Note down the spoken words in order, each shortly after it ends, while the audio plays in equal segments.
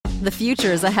The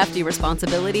future is a hefty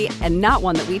responsibility and not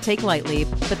one that we take lightly,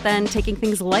 but then taking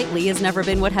things lightly has never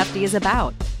been what Hefty is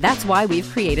about. That's why we've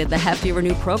created the Hefty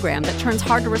Renew program that turns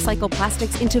hard-to-recycle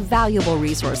plastics into valuable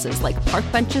resources like park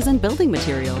benches and building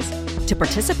materials. To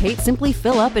participate, simply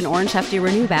fill up an orange Hefty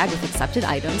Renew bag with accepted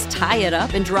items, tie it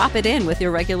up, and drop it in with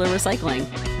your regular recycling.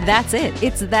 That's it.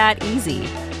 It's that easy.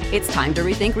 It's time to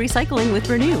rethink recycling with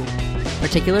Renew.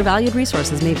 Particular valued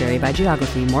resources may vary by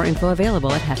geography. More info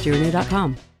available at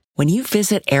heftyrenew.com. When you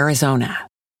visit Arizona,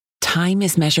 time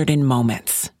is measured in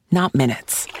moments, not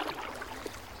minutes.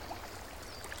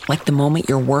 Like the moment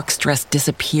your work stress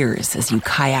disappears as you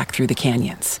kayak through the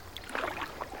canyons.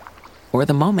 Or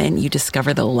the moment you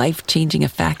discover the life-changing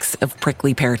effects of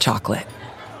prickly pear chocolate.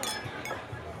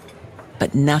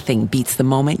 But nothing beats the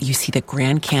moment you see the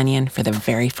Grand Canyon for the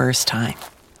very first time.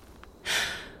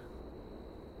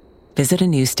 Visit a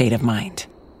new state of mind.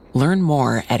 Learn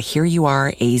more at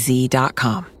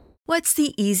hereyouareaz.com. What's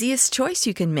the easiest choice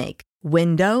you can make?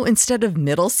 Window instead of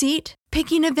middle seat?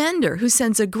 Picking a vendor who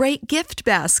sends a great gift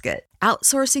basket?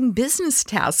 Outsourcing business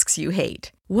tasks you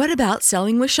hate? What about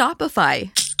selling with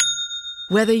Shopify?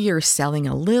 Whether you're selling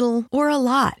a little or a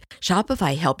lot,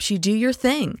 Shopify helps you do your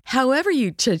thing, however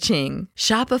you cha-ching.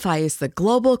 Shopify is the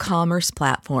global commerce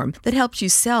platform that helps you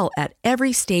sell at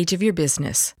every stage of your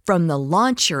business. From the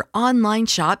launch your online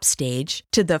shop stage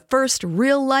to the first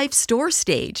real-life store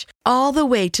stage, all the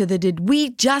way to the did we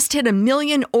just hit a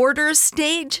million orders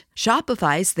stage?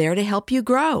 Shopify's there to help you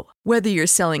grow. Whether you're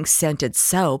selling scented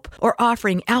soap or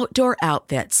offering outdoor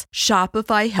outfits,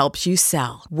 Shopify helps you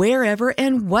sell. Wherever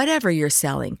and whatever you're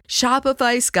selling,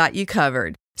 Shopify's got you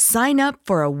covered. Sign up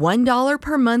for a $1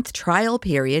 per month trial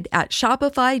period at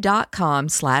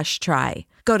shopify.com/try.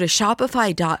 Go to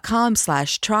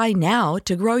shopify.com/try now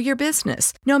to grow your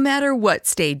business, no matter what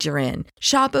stage you're in.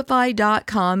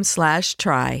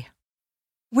 Shopify.com/try.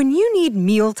 When you need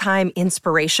mealtime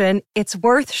inspiration, it's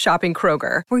worth shopping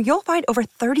Kroger, where you'll find over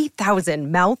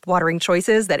 30,000 mouth-watering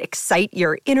choices that excite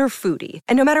your inner foodie.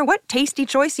 And no matter what tasty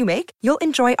choice you make, you'll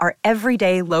enjoy our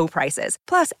everyday low prices,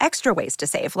 plus extra ways to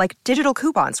save, like digital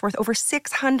coupons worth over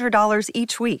 $600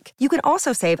 each week. You can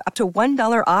also save up to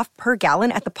 $1 off per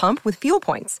gallon at the pump with fuel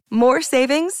points. More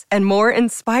savings and more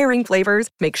inspiring flavors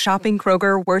make shopping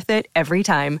Kroger worth it every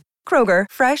time. Kroger,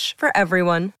 fresh for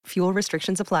everyone. Fuel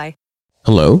restrictions apply.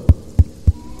 Hello?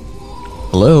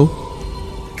 Hello?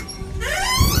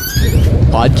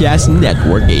 Podcast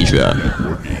Network Asia.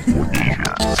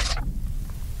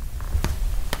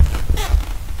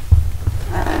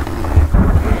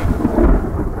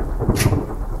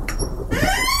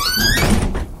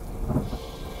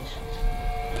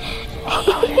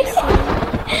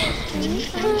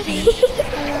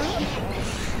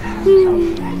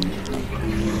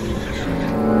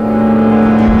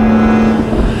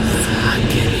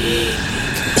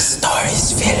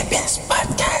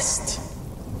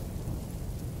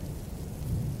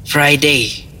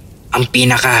 Friday, ang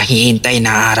pinakahihintay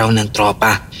na araw ng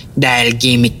tropa dahil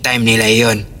gimmick time nila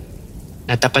yon.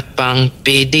 Natapat pa ang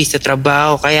payday sa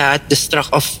trabaho kaya at the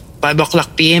stroke of 5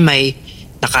 o'clock p.m. ay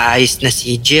nakaayos na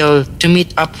si Jill to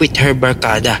meet up with her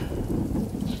barkada.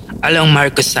 Along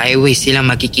Marcos Highway sila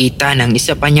magkikita ng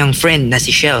isa pa niyang friend na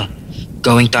si Shell,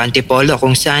 going to Antipolo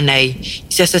kung saan ay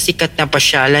isa sa sikat na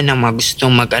pasyalan ng mga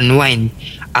gustong mag-unwind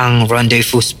ang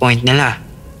rendezvous point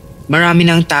nila. Marami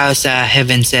ng tao sa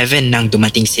Heaven 7 nang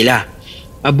dumating sila.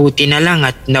 Mabuti na lang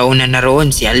at nauna na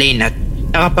roon si Alain at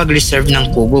nakapag-reserve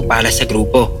ng kubo para sa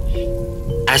grupo.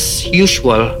 As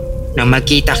usual, nang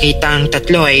magkita-kita ang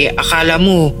tatlo ay akala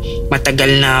mo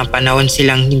matagal na panahon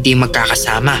silang hindi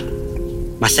magkakasama.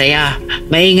 Masaya,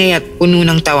 maingay at puno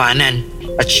ng tawanan.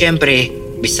 At syempre,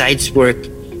 besides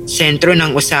work, sentro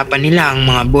ng usapan nila ang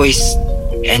mga boys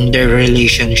and their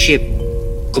relationship.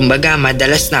 Kumbaga,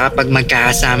 madalas na kapag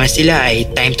magkakasama sila ay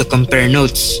time to compare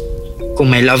notes.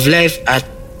 Kung may love life at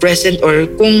present or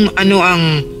kung ano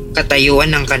ang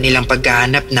katayuan ng kanilang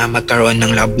paghahanap na magkaroon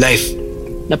ng love life.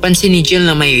 Napansin ni Jill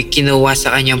na may kinuha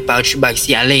sa kanyang pouch bag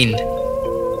si Alain.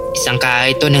 Isang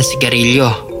kahito ng sigarilyo.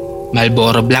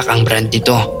 Marlboro Black ang brand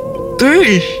nito.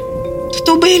 Girl,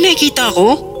 totoo ba yung nakikita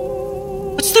ko?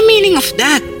 What's the meaning of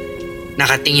that?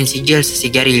 Nakatingin si Jill sa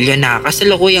sigarilyo na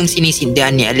kasalukuyang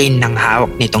sinisindihan ni Alain ng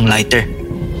hawak nitong lighter.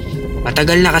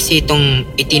 Matagal na kasi itong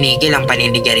itinigil ang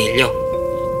paninigarilyo.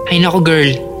 Ay naku girl,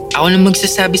 ako na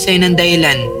magsasabi sa'yo ng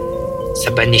dahilan.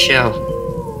 Sabi ni Shell.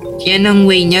 Yan ang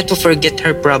way niya to forget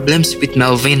her problems with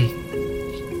Melvin.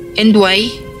 And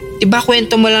why? Diba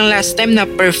kwento mo lang last time na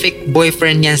perfect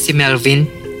boyfriend niyan si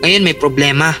Melvin? Ngayon may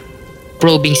problema.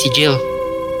 Probing si Jill.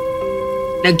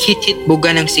 Naghit-hit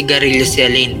buga ng sigarilyo si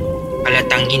Alain.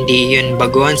 Halatang hindi yun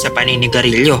baguhan sa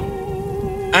paninigarilyo.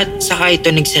 at saka ito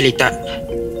nagsalita.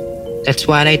 That's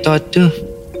what I thought too.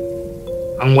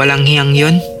 Ang walang hiyang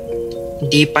yun.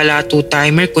 Hindi pala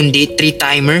 2-timer kundi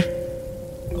 3-timer.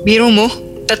 Biro mo,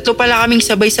 3 pala kaming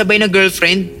sabay-sabay na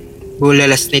girlfriend.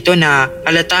 Bulalas nito na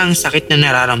halata ang sakit na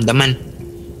nararamdaman.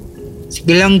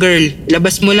 Sige lang girl,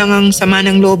 labas mo lang ang sama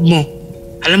ng loob mo.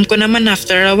 Alam ko naman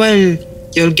after a while,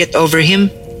 you'll get over him.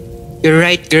 You're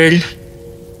right girl.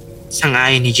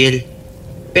 Sang-ayon ni Jill.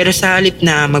 Pero sa halip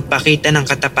na magpakita ng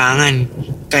katapangan,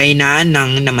 kainaan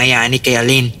ng namayani kay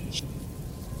Alin.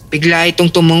 Bigla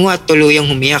itong tumungo at tuluyang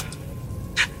humiyak.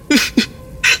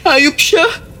 Ayop siya.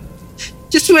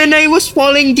 Just when I was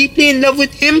falling deeply in love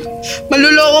with him,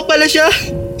 maluloko pala siya.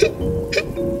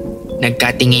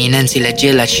 Nagkatinginan sila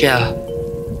Jill at Shell.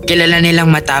 Kilala nilang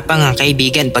matapang ang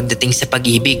kaibigan pagdating sa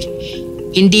pag-ibig.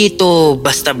 Hindi ito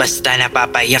basta-basta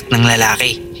napapaiyak ng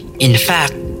lalaki. In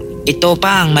fact, ito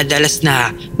pa ang madalas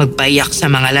na magpaiyak sa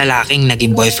mga lalaking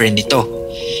naging boyfriend nito.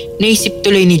 Naisip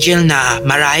tuloy ni Jill na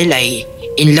marahil ay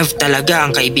in love talaga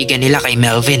ang kaibigan nila kay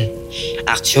Melvin.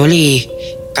 Actually,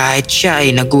 kahit siya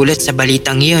ay nagulat sa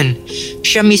balitang iyon,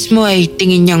 siya mismo ay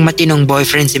tingin niyang matinong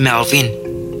boyfriend si Melvin.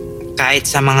 Kahit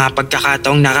sa mga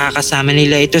pagkakataong nakakasama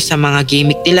nila ito sa mga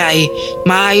gimmick nila ay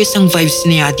maayos ang vibes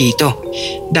niya dito.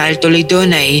 Dahil tuloy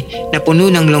doon ay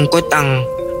napuno ng lungkot ang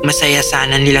masaya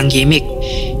sana nilang gimmick.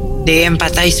 They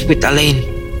empathize with Elaine.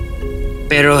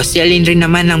 Pero si Elaine rin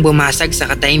naman ang bumasag sa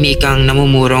katahimikang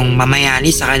namumurong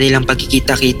mamayani sa kanilang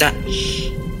pagkikita-kita.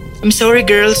 I'm sorry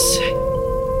girls.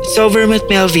 It's over with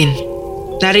Melvin.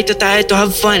 Narito tayo to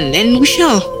have fun and we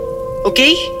shall.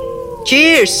 Okay?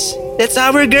 Cheers! That's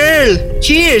our girl!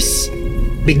 Cheers!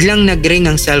 Biglang nagring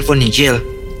ang cellphone ni Jill.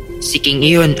 Si King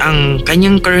iyon ang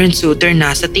kanyang current suitor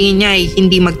na sa tingin niya ay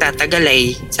hindi magtatagal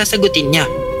ay sasagutin niya.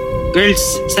 Girls,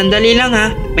 sandali lang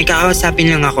ha. May kakausapin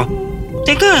lang ako.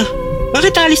 Teka,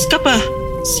 bakit alis ka pa?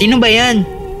 Sino ba yan?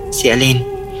 Si Elaine.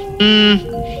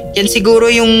 Yan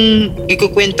siguro yung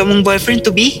ikukwento mong boyfriend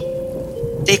to be?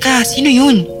 Teka, sino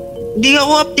yun? Hindi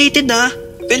ako updated ha.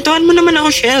 Kwentuhan mo naman ako,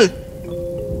 Shell.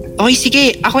 Okay, sige.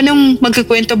 Ako nang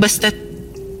magkakwento basta't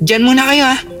dyan muna kayo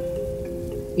ha.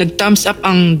 Nag-thumbs up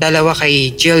ang dalawa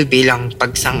kay Jill bilang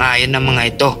pagsang-ayon ng mga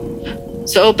ito.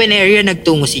 Sa open area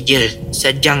nagtungo si Jill.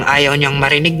 Sadyang ayaw niyang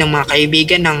marinig ng mga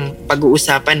kaibigan ng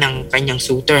pag-uusapan ng kanyang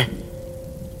suitor.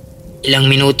 Ilang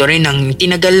minuto rin ang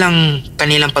tinagal lang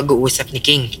kanilang pag-uusap ni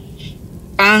King.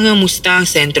 Pangamusta ang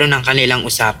sentro ng kanilang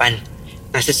usapan.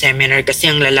 Nasa seminar kasi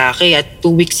ang lalaki at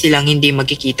 2 weeks silang hindi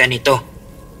magkikita nito.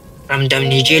 Ramdam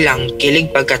ni Jill ang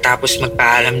kilig pagkatapos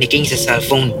magpaalam ni King sa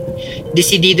cellphone.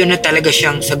 Desidido na talaga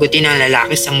siyang sagutin ang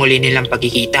lalaki sa muli nilang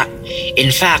pagkikita.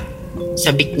 In fact,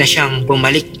 sabik na siyang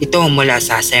bumalik ito mula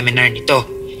sa seminar nito.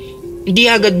 Hindi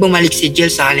agad bumalik si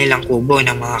Jill sa kanilang kubo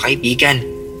ng mga kaibigan.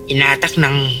 Inatak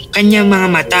ng kanyang mga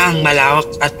mata ang malawak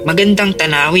at magandang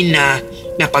tanawin na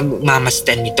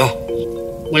napagmamasdan nito.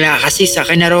 Mula kasi sa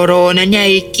kinaroroonan niya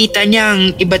ay kita niya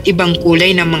ang iba't ibang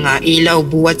kulay ng mga ilaw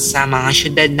buwat sa mga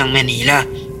syudad ng Manila,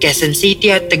 Quezon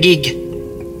City at Taguig.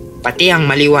 Pati ang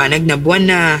maliwanag na buwan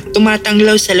na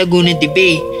tumatanglaw sa Laguna de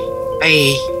Bay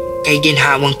ay kay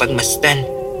ginhawang pagmasdan.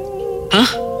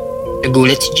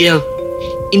 Nagulat si Jill.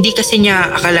 Hindi kasi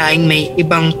niya akalaing may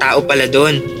ibang tao pala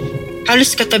doon.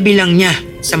 Halos katabi lang niya,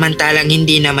 samantalang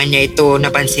hindi naman niya ito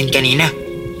napansin kanina.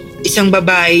 Isang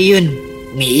babae yun,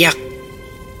 umiiyak.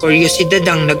 Kuryosidad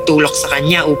ang nagtulak sa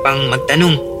kanya upang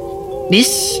magtanong.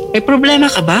 Miss, may problema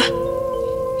ka ba?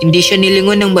 Hindi siya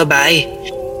nilingon ng babae.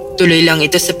 Tuloy lang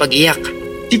ito sa pag-iyak.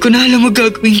 Di ko na alam ang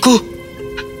gagawin ko.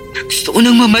 Gusto ko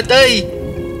nang mamatay.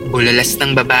 Bulalas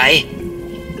ng babae.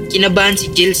 Kinabahan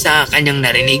si Jill sa kanyang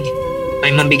narinig.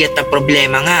 May mabigat na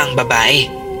problema nga ang babae.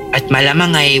 At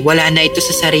malamang ay wala na ito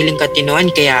sa sariling katinoan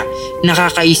kaya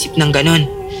nakakaisip ng ganon.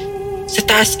 Sa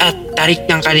taas at tarik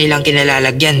ng kanilang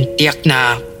kinalalagyan, tiyak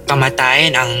na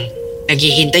kamatayan ang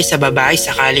naghihintay sa babae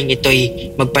sakaling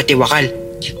ito'y magpatiwakal.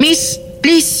 Miss,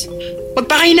 please,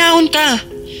 magpakainaon ka.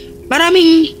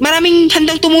 Maraming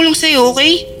handang tumulong sa'yo,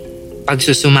 okay?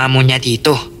 Pagsusumamo niya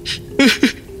dito.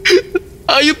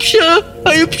 Ayop siya.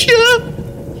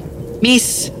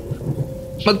 Miss,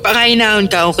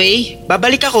 magpakainaon ka, okay?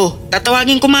 Babalik ako.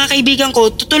 Tatawagin ko mga kaibigan ko.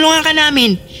 Tutulungan ka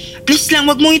namin. Please lang,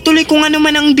 wag mong ituloy kung ano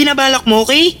man ang binabalak mo,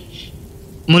 okay?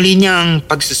 Muli niya ang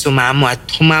pagsusumamo at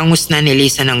humangos na ni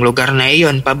Lisa ng lugar na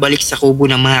iyon pabalik sa kubo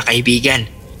ng mga kaibigan.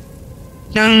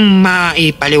 Nang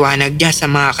maipaliwanag niya sa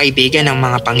mga kaibigan ang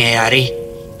mga pangyayari,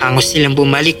 hangos silang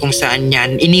bumalik kung saan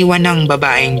niyan iniwan ng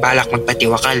babaeng balak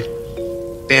magpatiwakal.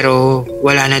 Pero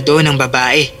wala na doon ang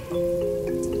babae.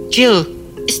 Jill,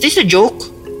 is this a joke?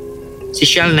 Si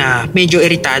Shell na medyo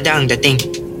iritada ang dating.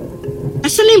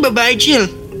 Nasaan na yung babae, Jill?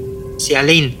 Si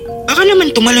Alain, baka naman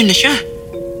tumalon na siya.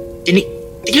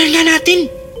 Tignan nga natin.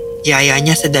 Yaya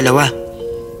niya sa dalawa.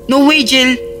 No way,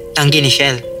 Jill. Tanggi ni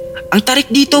Shell. Ang tarik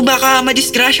dito, baka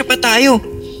madisgrasya pa tayo.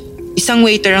 Isang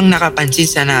waiter ang nakapansin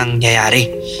sa nangyayari.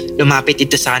 Lumapit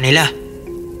ito sa kanila.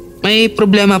 May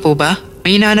problema po ba?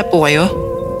 May hinahanap po kayo?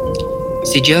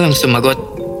 Si Jill ang sumagot.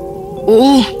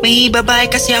 Oo, may babae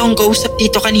kasi akong kausap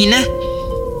dito kanina.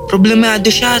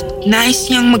 Problemado siya at nais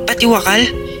niyang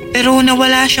magpatiwakal pero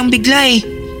nawala siyang bigla eh.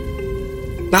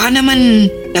 Baka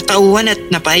naman natauhan at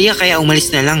napahiya kaya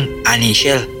umalis na lang, ani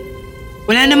Shell.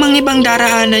 Wala namang ibang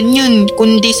daraanan yun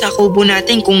kundi sa kubo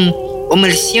natin kung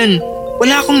umalis yun.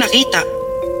 Wala akong nakita.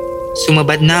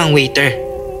 Sumabad na ang waiter.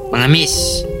 Mga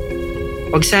miss,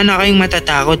 wag sana kayong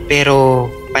matatakot pero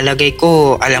palagay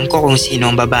ko alam ko kung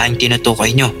sino ang babaeng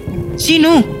tinutukoy nyo.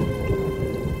 Sino?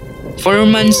 4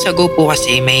 months ago po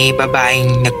kasi may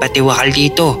babaeng nagpatiwakal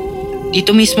dito.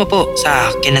 Dito mismo po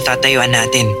sa kinatatayuan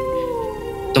natin.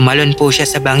 Tumalon po siya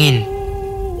sa bangin.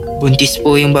 Buntis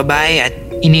po yung babae at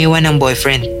iniwan ng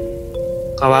boyfriend.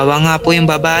 Kawawa nga po yung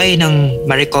babae nang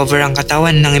ma-recover ang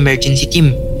katawan ng emergency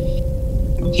team.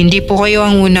 Hindi po kayo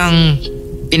ang unang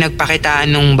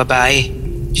pinagpakitaan ng babae.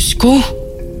 Diyos ko,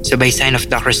 sabay sign of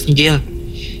the cross ni Jill.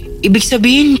 Ibig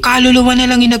sabihin, kaluluwa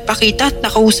na lang yung nagpakita at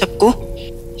nakausap ko.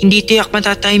 Hindi tiyak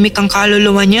matatahimik ang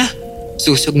kaluluwa niya.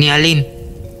 Susog ni Alain.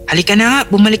 Halika na nga,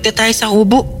 bumalik na tayo sa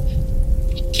kubo.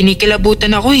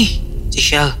 Kinikilabutan ako eh. Si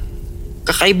Shell.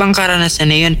 Kakaibang karanasan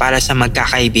na yun para sa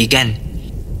magkakaibigan.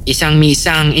 Isang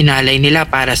misa ang inalay nila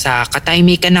para sa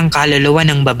katahimikan ng kaluluwa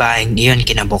ng babaeng iyon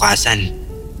kinabukasan.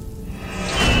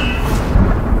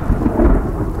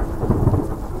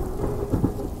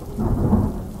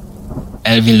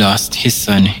 Elvie lost his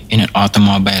son in an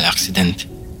automobile accident.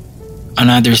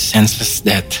 Another senseless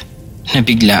death.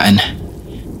 Nabiglaan.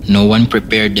 No one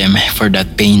prepared them for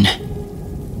that pain.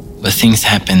 But things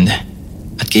happened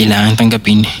at kailangan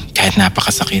tanggapin kahit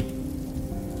napakasakit.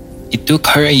 It took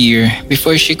her a year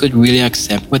before she could really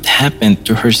accept what happened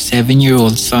to her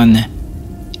 7-year-old son.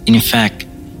 In fact,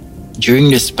 during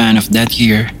the span of that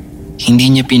year, hindi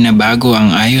niya pinabago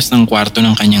ang ayos ng kwarto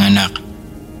ng kanyang anak.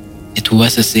 It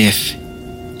was as if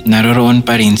naroroon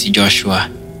pa rin si Joshua,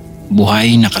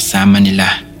 buhay na kasama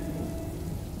nila.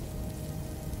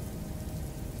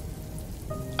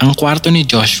 Ang kwarto ni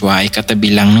Joshua ay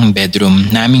katabi lang ng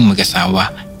bedroom naming mag-asawa.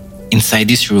 Inside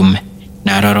this room,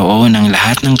 naroroon ang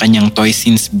lahat ng kanyang toys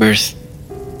since birth.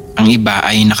 Ang iba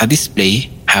ay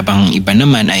nakadisplay habang ang iba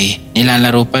naman ay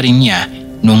nilalaro pa rin niya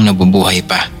noong nabubuhay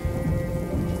pa.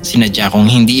 Sinadya kong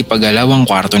hindi ipagalaw ang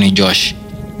kwarto ni Josh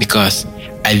because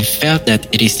I felt that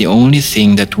it is the only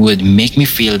thing that would make me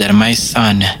feel that my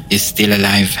son is still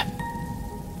alive.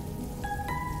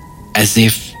 As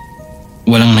if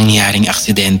walang nangyaring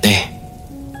aksidente.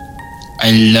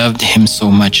 I loved him so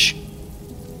much.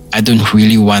 I don't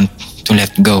really want to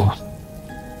let go.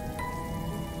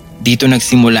 Dito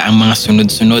nagsimula ang mga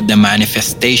sunod-sunod na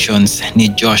manifestations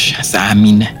ni Josh sa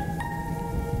amin.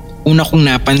 Una kong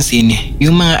napansin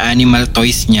yung mga animal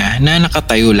toys niya na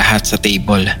nakatayo lahat sa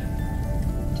table.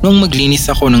 Noong maglinis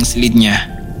ako ng silid niya,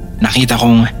 nakita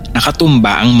kong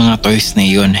nakatumba ang mga toys na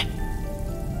iyon.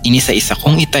 Inisa-isa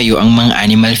kong itayo ang mga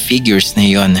animal figures na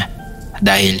iyon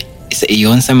dahil isa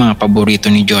iyon sa mga paborito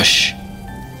ni Josh.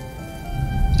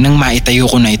 Nang maitayo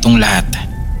ko na itong lahat,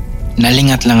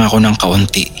 nalingat lang ako ng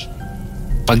kaunti.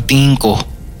 Pagtingin ko,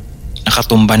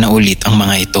 nakatumba na ulit ang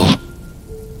mga ito.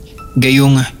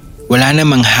 Gayong wala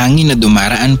namang hangin na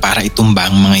dumaraan para itumba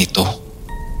ang mga ito.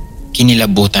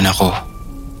 Kinilabutan ako.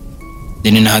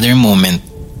 Then another moment,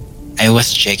 I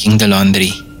was checking the laundry.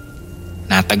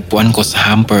 Natagpuan ko sa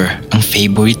hamper ang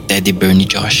favorite teddy bear ni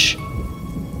Josh.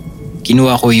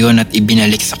 Kinuha ko yon at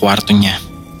ibinalik sa kwarto niya.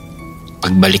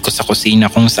 Pagbalik ko sa kusina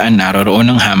kung saan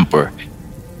naroroon ang hamper,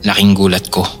 laking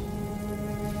gulat ko.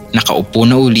 Nakaupo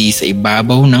na uli sa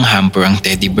ibabaw ng hamper ang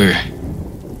teddy bear.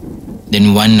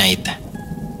 Then one night,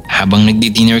 habang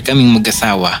nagdi-dinner kaming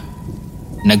mag-asawa,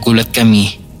 nagulat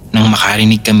kami nang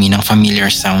makarinig kami ng familiar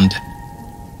sound.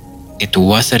 It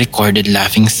was a recorded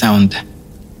laughing sound.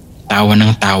 Tawa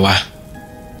ng tawa.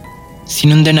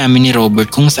 Sinundan namin ni Robert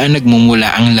kung saan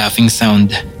nagmumula ang laughing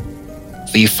sound.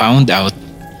 We found out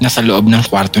na sa loob ng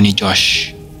kwarto ni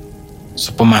Josh.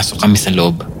 So pumasok kami sa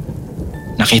loob.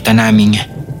 Nakita naming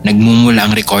nagmumula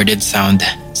ang recorded sound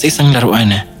sa isang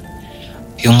laruan.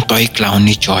 Yung toy clown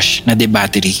ni Josh na de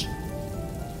battery.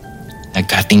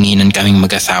 Nagkatinginan kaming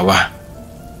mag-asawa.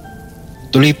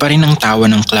 Tuloy pa rin ang tawa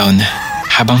ng clown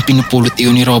habang pinupulot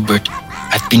iyon ni Robert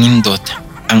at pinindot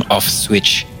ang off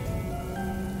switch.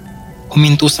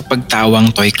 Huminto sa pagtawa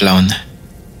ang toy clown.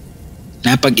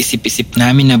 Napag-isip-isip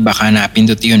namin na baka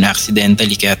napindot yun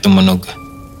accidentally kaya tumunog.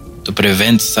 To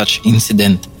prevent such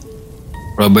incident,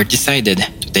 Robert decided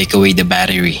to take away the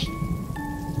battery.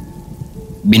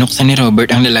 Binuksan ni Robert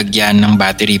ang lalagyan ng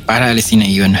battery para alisin na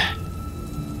iyon.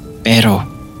 Pero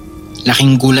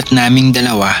laking gulat naming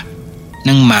dalawa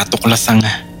nang matuklasang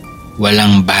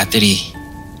walang battery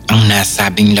ang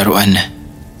nasabing laruan.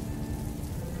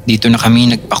 Dito na kami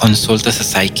nagpakonsulta sa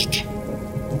psychic.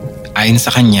 Ayon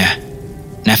sa kanya,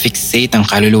 na-fixate ang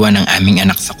kaluluwa ng aming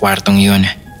anak sa kwartong yun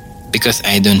because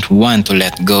I don't want to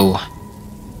let go.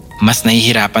 Mas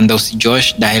nahihirapan daw si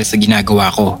Josh dahil sa ginagawa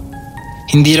ko.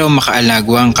 Hindi raw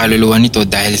makaalagwa ang kaluluwa nito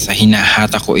dahil sa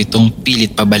hinahata ko itong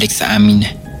pilit pabalik sa amin.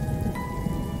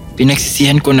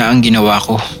 Pinagsisihan ko na ang ginawa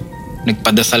ko.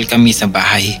 Nagpadasal kami sa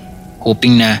bahay,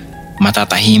 hoping na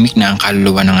matatahimik na ang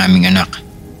kaluluwa ng aming anak.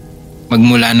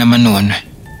 Magmula naman noon,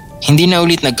 hindi na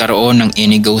ulit nagkaroon ng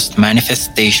any ghost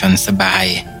manifestation sa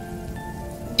bahay.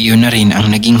 Iyon na rin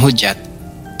ang naging hudyat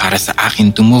para sa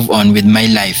akin to move on with my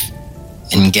life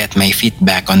and get my feet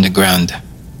back on the ground.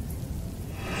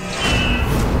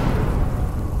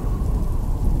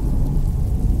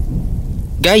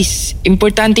 Guys,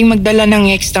 importanteng magdala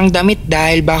ng ekstrang damit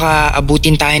dahil baka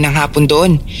abutin tayo ng hapon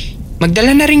doon.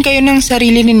 Magdala na rin kayo ng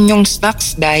sarili ninyong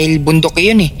snacks dahil bundok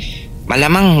yun eh.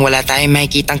 Malamang wala tayong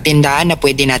makikitang tindahan na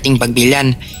pwede nating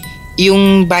pagbilhan.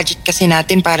 Yung budget kasi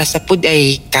natin para sa food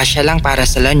ay kasya lang para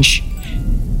sa lunch.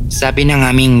 Sabi ng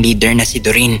aming leader na si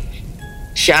Doreen.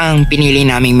 Siya ang pinili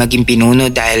naming maging pinuno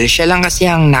dahil siya lang kasi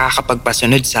ang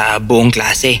nakakapagpasunod sa buong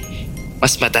klase.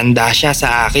 Mas matanda siya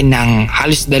sa akin ng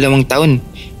halos 2 taon.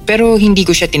 Pero hindi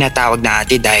ko siya tinatawag na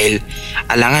ate dahil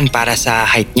alangan para sa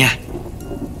height niya.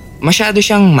 Masyado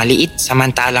siyang maliit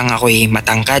samantalang ako'y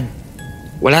matangkad.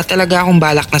 Wala talaga akong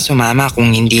balak na sumama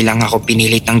kung hindi lang ako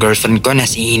pinilit ng girlfriend ko na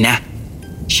si Ina.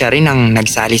 Siya rin ang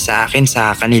nagsali sa akin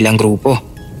sa kanilang grupo.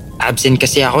 Absent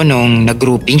kasi ako nung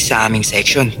nag-grouping sa aming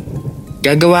section.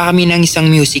 Gagawa kami ng isang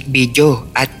music video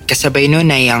at kasabay nun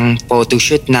ay ang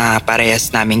photoshoot na parehas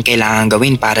namin kailangan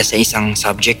gawin para sa isang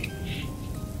subject.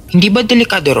 Hindi ba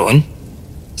delikado roon?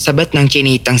 Sabat ng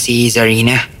chinitang si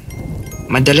Zarina.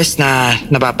 Madalas na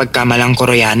napapagkamalang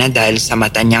Koreana dahil sa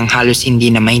mata niyang halos hindi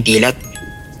na may dilat.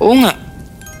 Oo nga,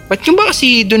 ba't nyo ba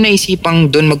kasi doon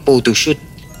naisipang doon mag-photoshoot?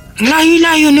 Ang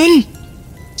layo-layo nun.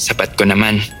 Sabat ko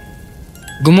naman.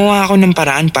 Gumawa ako ng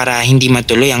paraan para hindi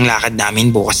matuloy ang lakad namin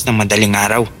bukas ng madaling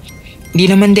araw. Hindi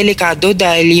naman delikado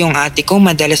dahil yung ate ko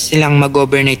madalas silang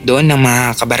mag-overnight doon ng mga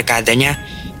kabarkada niya.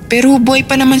 Pero buhay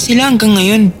pa naman sila hanggang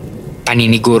ngayon.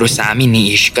 Paniniguro sa amin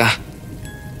ni Ishka.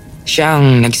 Siya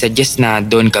ang nagsuggest na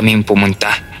doon kami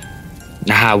pumunta.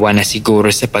 Nahawa na siguro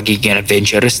sa pagiging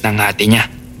adventurous ng ate niya.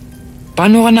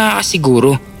 Paano ka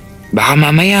nakakasiguro? Baka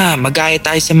mamaya mag-aya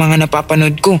tayo sa mga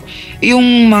napapanood ko.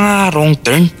 Yung mga wrong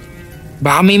turn.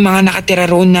 Baka may mga nakatira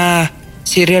roon na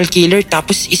serial killer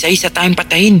tapos isa-isa tayong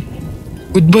patayin.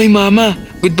 Goodbye mama,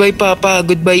 goodbye papa,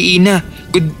 goodbye Ina,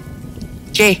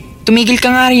 Che, tumigil ka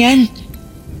nga riyan.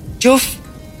 Joff,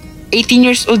 18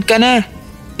 years old ka na.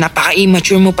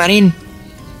 Napaka-immature mo pa rin.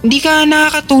 Hindi ka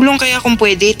nakakatulong kaya kung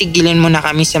pwede tigilan mo na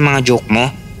kami sa mga joke mo.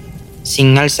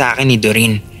 Singal sa akin ni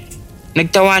Doreen.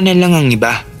 Nagtawanan lang ang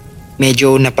iba.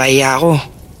 Medyo napahiya ako.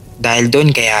 Dahil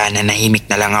doon kaya nanahimik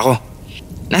na lang ako.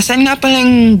 Nasaan nga pala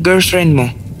yung girlfriend mo?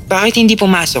 Bakit hindi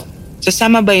pumasok?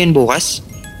 Sasama ba yun bukas?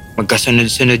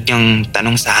 Magkasunod-sunod niyang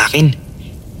tanong sa akin.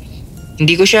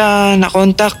 Hindi ko siya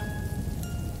nakontak.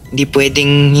 Hindi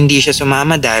pwedeng hindi siya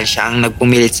sumama dahil siya ang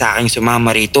nagpumilit sa akin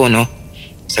sumama rito, no?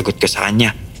 Sagot ko sa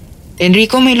kanya.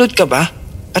 Enrico, may load ka ba?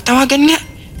 Patawagan nga.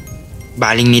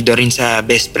 Baling ni Doreen sa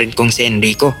best friend kong si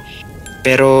Enrico.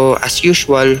 Pero as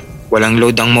usual, walang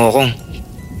load ang mokong.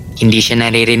 Hindi siya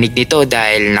naririnig nito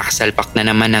dahil nakasalpak na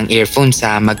naman ang earphone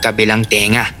sa magkabilang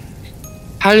tenga.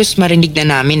 Halos marinig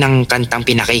na namin ang kantang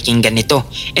pinakikinggan nito.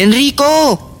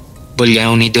 Enrico!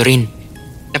 Bulyaw ni Doreen.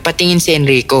 Napatingin si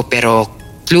Enrico pero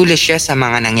clueless siya sa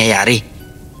mga nangyayari.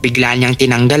 Bigla niyang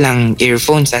tinanggal ang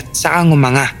earphones at saka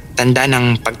ngumanga. Tanda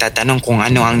ng pagtatanong kung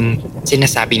ano ang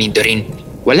sinasabi ni Doreen.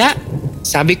 Wala.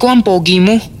 Sabi ko ang pogi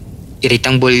mo.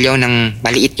 Iritang bulyaw ng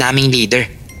maliit naming leader.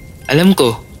 Alam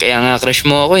ko, kaya nga crush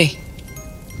mo ako eh.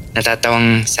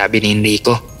 Natatawang sabi ni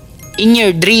Enrico. In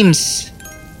your dreams.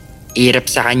 Irap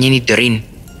sa kanya ni Doreen.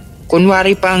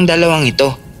 Kunwari pa ang dalawang ito.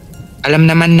 Alam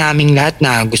naman naming lahat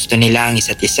na gusto nila ang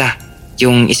isa't isa.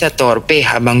 Yung isa torpe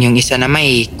habang yung isa na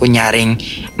may kunyaring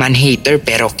man-hater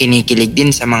pero kinikilig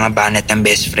din sa mga banat ng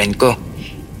best friend ko.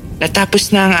 Natapos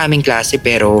na ang aming klase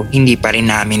pero hindi pa rin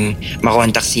namin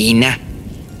makontak si Ina.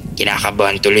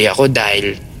 Kinakabahan tuloy ako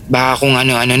dahil baka kung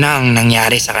ano-ano na ang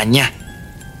nangyari sa kanya.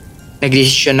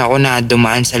 Nagdesisyon ako na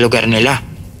dumaan sa lugar nila.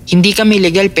 Hindi kami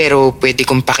legal pero pwede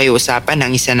kong pakiusapan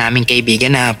ang isa naming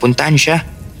kaibigan na puntahan siya.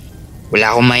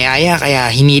 Wala akong mayaya kaya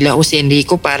hinila ko si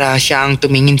Enrico para siya ang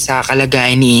tumingin sa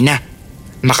kalagayan ni Ina.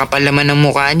 Makapal naman ang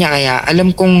mukha niya kaya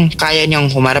alam kong kaya niyang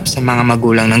humarap sa mga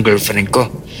magulang ng girlfriend ko.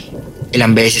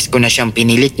 Ilang beses ko na siyang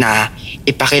pinilit na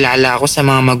ipakilala ako sa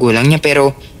mga magulang niya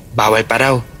pero bawal pa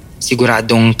raw.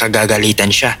 Siguradong kagagalitan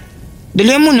siya.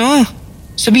 Dalihan mo na.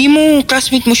 Sabihin mo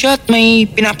classmate mo siya at may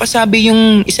pinapasabi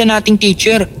yung isa nating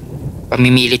teacher.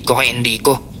 Pamimilit ko kay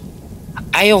Enrico.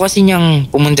 Ayaw kasi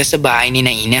niyang pumunta sa bahay ni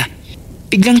Ina.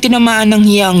 Biglang tinamaan ng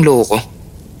hiya ang loko.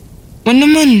 Man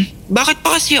naman, bakit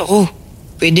pa kasi ako?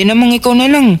 Pwede namang ikaw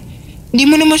na lang. Hindi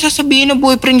mo naman sasabihin na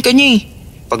boyfriend ka niya eh.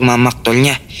 Pagmamaktol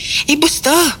niya.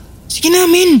 Basta. Sige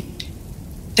namin.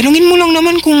 Tanungin mo lang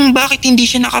naman kung bakit hindi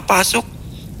siya nakapasok.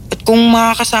 At kung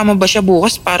makakasama ba siya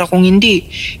bukas para kung hindi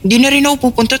na rin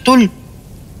ako pupunta tol.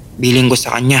 Biling ko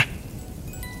sa kanya.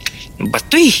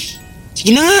 Bato eh.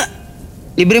 Sige na nga.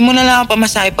 Libre mo na lang ang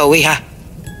pamasahe pa uwi ha.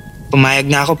 Pumayag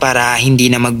na ako para hindi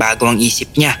na magbago ang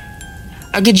isip niya.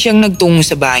 Agad siyang nagtungo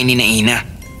sa bahay ni Ina.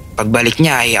 Pagbalik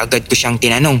niya ay agad ko siyang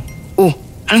tinanong. Oh,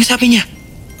 anong sabi niya?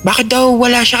 Bakit daw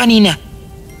wala siya kanina?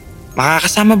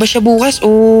 Makakasama ba siya bukas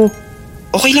o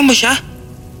okay lang ba siya?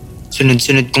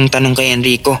 Sunod-sunod kong tanong kay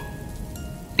Enrico.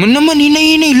 Man naman,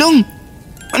 hinay-hinay lang.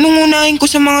 Anong unahin ko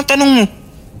sa mga tanong mo?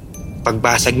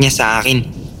 Pagbasag niya sa akin,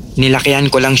 nilakihan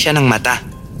ko lang siya ng mata.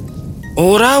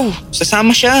 Oo raw,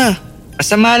 sasama siya.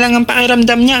 Masama lang ang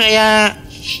pakiramdam niya kaya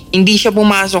hindi siya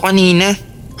pumasok kanina.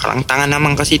 Karang tanga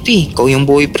naman kasi ito eh, ikaw yung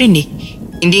boyfriend eh.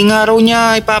 Hindi nga raw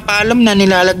niya ipapaalam na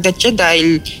nilalagdat siya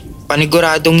dahil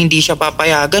paniguradong hindi siya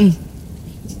papayagan.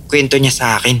 Kwento niya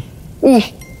sa akin.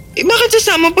 Bakit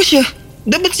sasama pa siya?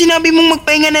 Dapat sinabi mong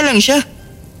magpahinga na lang siya.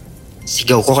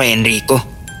 Sigaw ko kay Enrico.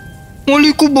 Mali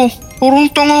ko ba? Parang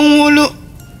tangang wala.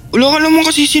 Wala ka naman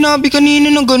kasi sinabi kanina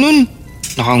na ganun.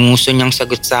 Nakanguso niyang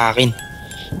sagot sa akin.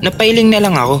 Napailing na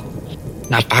lang ako.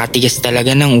 Napakatigas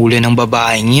talaga ng ulo ng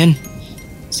babaeng yun.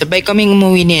 Sabay kaming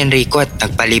umuwi ni Enrico at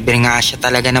nagpalibre nga siya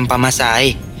talaga ng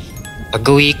pamasahe.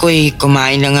 Pag-uwi ko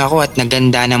kumain lang ako at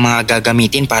naganda ng mga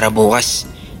gagamitin para bukas.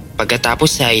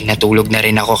 Pagkatapos ay natulog na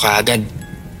rin ako kaagad.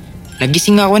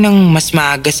 Nagising ako ng mas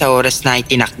maaga sa oras na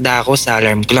itinakda ako sa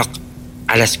alarm clock.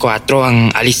 4:00 ang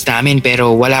alis namin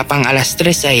pero wala pang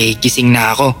 3:00 ay gising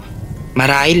na ako.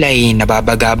 Marahil ay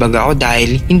nababagabag ako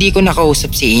dahil hindi ko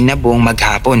nakausap si Ina buong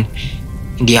maghapon.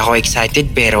 Hindi ako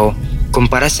excited pero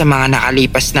kumpara sa mga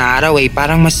nakalipas na araw ay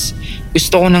parang mas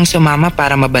gusto ko nang sumama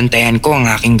para mabantayan ko ang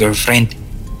aking girlfriend.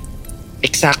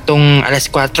 Eksaktong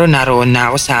 4:00 naroon na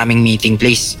ako sa aming meeting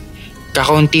place.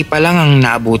 Kakaunti pa lang ang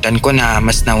naabutan ko na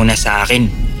mas nauna sa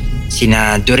akin.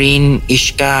 Sina Doreen,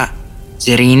 Ishka,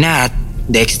 Zerina at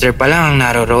Dexter pa lang ang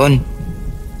naroroon.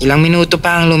 Ilang minuto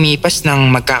pa ang lumipas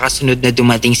nang magkakasunod na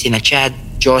dumating sina Chad,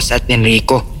 Joss at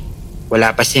Enrico.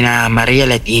 Wala pa sina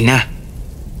Mariel at Ina.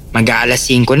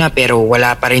 Mag-5 na pero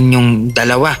wala pa rin yung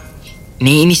dalawa.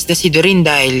 Niinis na si Doreen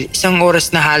dahil 1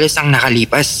 oras na halos ang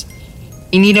nakalipas.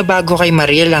 Hindi na bago kay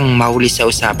Mariel ang mahuli sa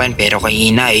usapan pero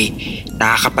kay Ina ay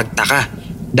nakakapagtaka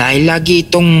dahil lagi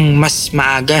itong mas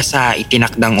maaga sa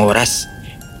itinakdang oras.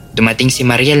 Dumating si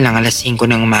Mariel ng 5:00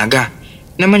 ng umaga.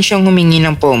 Naman siyang humingi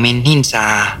ng paumanhin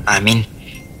sa amin.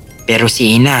 Pero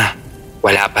si Ina,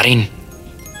 wala pa rin.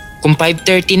 Kung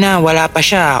 5:30 na wala pa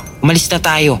siya, umalis na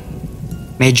tayo.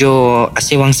 Medyo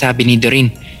asiwang sabi ni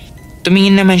Doreen.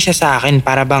 Tumingin naman siya sa akin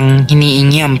para bang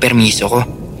hiniingi ang permiso ko.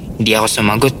 Hindi ako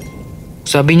sumagot.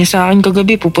 Sabi niya sa akin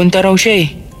kagabi pupunta raw siya eh.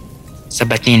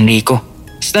 Sabat ni Enrico.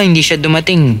 Basta hindi siya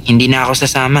dumating, hindi na ako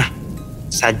sasama.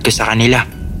 Sad ko sa kanila.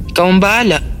 Ikaw ang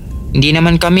bahala. Hindi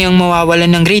naman kami ang mawawalan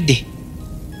ng grade eh.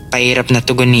 Pahirap na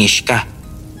tugon ni Ishka.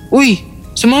 Uy,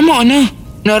 sumama ka na.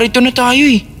 Narito na tayo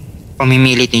eh.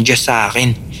 Pamimilit ni Diyos sa akin.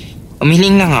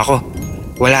 Umiling lang ako.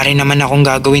 Wala rin naman akong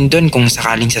gagawin doon kung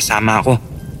sakaling sasama ako.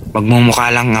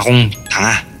 Magmumukha lang akong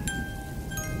tanga.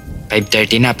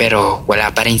 5:30 na pero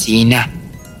wala pa rin si Ina.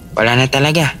 Wala na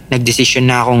talaga. Nagdesisyon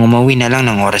na akong umuwi na lang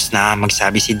ng oras na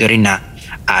magsabi si Doreen na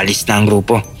aalis na ang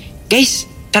grupo. Guys,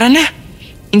 tara na.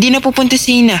 Hindi na pupunta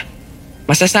si Ina.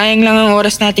 Masasayang lang ang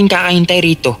oras natin kakahintay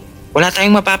rito. Wala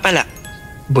tayong mapapala.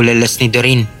 Bulalas ni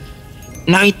Doreen.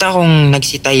 Nakita kong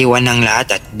nagsitayuan ng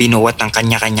lahat at binuwat ang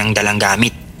kanya-kanyang dalang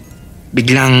gamit.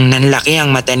 Biglang nanlaki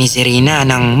ang mata ni Serena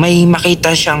nang may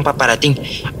makita siyang paparating.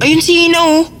 Ayun si Ina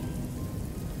oh.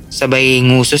 Sabay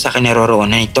nguso sa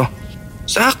kinaroroonan ito.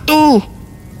 Sakto!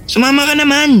 Sumama ka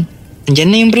naman. Andyan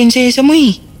na yung prinsesa mo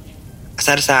eh.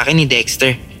 Asar sa akin ni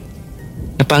Dexter.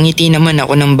 Napangiti naman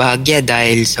ako ng bahagya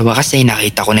dahil sa wakas ay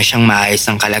nakita ko na siyang maayos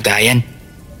ang kalagayan.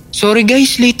 Sorry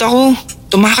guys, late ako.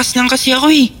 Tumakas lang kasi ako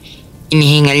eh.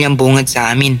 Inihingal niyang bungad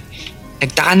sa amin.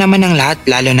 Nagtaka naman ang lahat,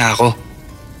 lalo na ako.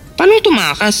 Paano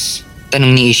tumakas?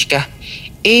 Tanong ni Ishka.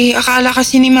 Akala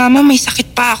kasi ni Mama may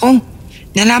sakit pa ako.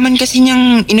 Nalaman kasi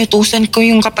niyang inutusan ko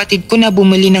yung kapatid ko na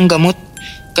bumili ng gamot.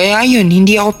 Kaya yun,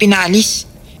 hindi ako pinalis.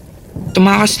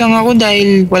 Tumakas lang ako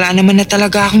dahil wala naman na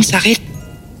talaga akong sakit.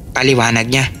 Paliwanag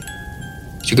niya.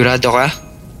 Sigurado ka?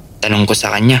 Tanong ko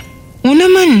sa kanya. Oo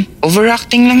naman,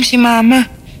 overacting lang si Mama.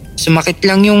 Sumakit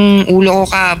lang yung ulo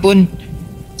ko kahapon.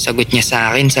 Sagot niya sa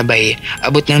akin sabay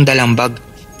abot ng dalambag.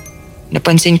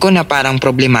 Napansin ko na parang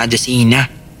problemado si Ina.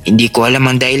 Hindi ko alam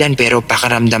ang dahilan pero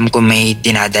pakaramdam ko may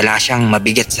dinadala siyang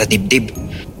mabigat sa dibdib.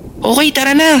 Okay,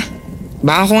 tara na.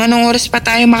 Baka kung anong oras pa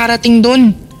tayo makarating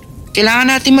doon.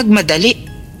 Kailangan natin magmadali.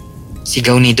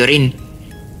 Sigaw ni Doreen.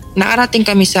 Nakarating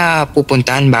kami sa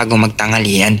pupuntahan bago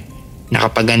magtanghalian.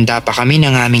 Nakapaganda pa kami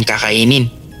ng aming kakainin.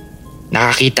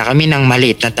 Nakakita kami ng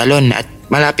maliit na talon at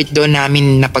malapit doon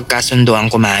namin napagkasundo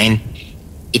ang kumain.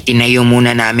 Itinayo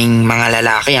muna naming mga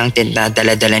lalaki ang tent na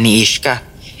dala-dala ni Ishka.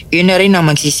 Yun na rin ang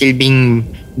magsisilbing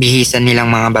bihisan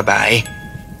nilang mga babae.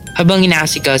 Habang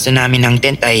inaasikaso namin ang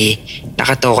tent ay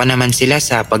nakatoka naman sila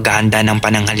sa paghahanda ng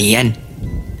pananghalian.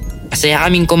 Masaya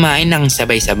kaming kumain ng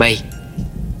sabay-sabay.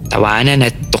 Tawanan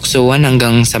at tuksuan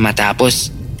hanggang sa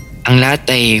matapos. Ang lahat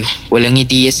ay walang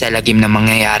ideya sa lagim na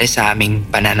mangyayari sa aming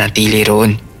pananatili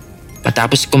roon.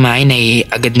 Matapos kumain ay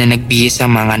agad na nagbihis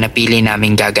ang mga napili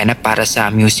naming gaganap para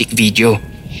sa music video.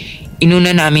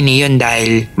 Inuna namin iyon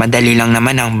dahil madali lang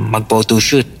naman ang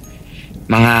mag-photoshoot.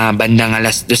 Mga bandang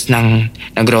 2:00 nang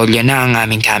nagrolya na ang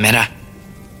aming camera.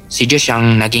 Si Josh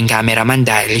ang naging cameraman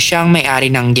dahil siya ang may-ari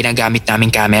ng ginagamit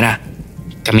naming camera.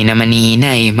 Kami naman ni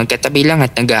Ina ay magkatabi lang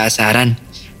at nag-aasaran.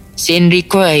 Si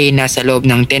Enrico ay nasa loob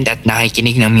ng tent at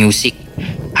nakikinig ng music,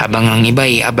 habang ang iba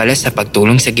ay abala sa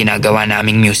pagtulong sa ginagawa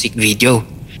naming music video.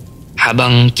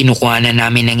 Habang kinukuha na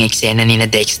namin ang eksena ni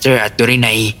Dexter at Doreen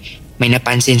ay may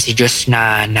napansin si Josh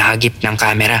na nahagip ng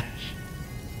kamera.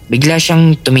 Bigla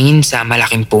siyang tumingin sa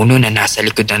malaking puno na nasa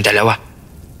likod ng dalawa.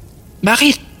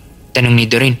 Bakit? Tanong ni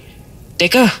Doreen.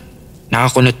 Teka,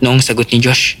 nakakunot noong sagot ni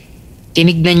Josh.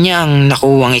 Tinignan niya ang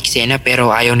nakuwang eksena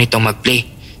pero ayaw nitong mag-play.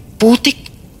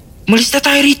 Putik! Malis na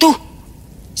tayo rito!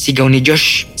 Sigaw ni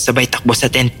Josh sabay takbo sa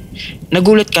tent.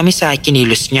 Nagulat kami sa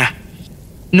kinilos niya.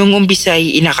 Nung umpisa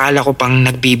ay inakala ko pang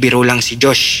nagbibiro lang si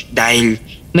Josh dahil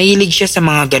mahilig siya sa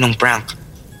mga ganong prank.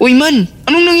 Uy man,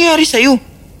 anong nangyari sa'yo?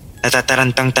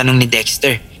 Natatarantang tanong ni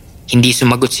Dexter. Hindi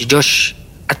sumagot si Josh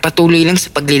at patuloy lang sa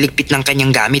pagliligpit ng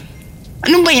kanyang gamit.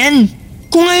 Ano ba yan?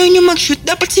 Kung ayaw niyo mag-shoot,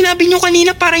 dapat sinabi niyo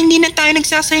kanina para hindi na tayo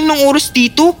nagsasayang ng oras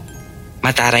dito.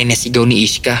 Mataray na sigaw ni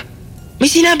Ishka. May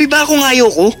sinabi ba akong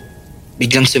ayaw ko?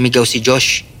 Biglang sumigaw si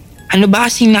Josh. Ano ba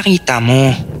kasing nakita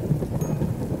mo?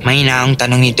 Mahinaang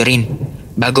tanong ni Doreen.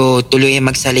 Bago tuloy ay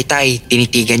magsalita ay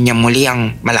tinitigan niya muli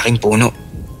ang malaking puno.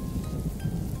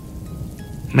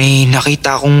 May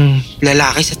nakita akong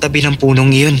lalaki sa tabi ng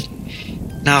punong iyon.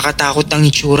 Nakakatakot ang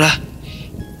itsura.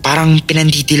 Parang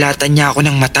pinanditilatan niya ako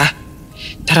ng mata.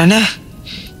 Tara na.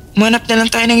 Manap na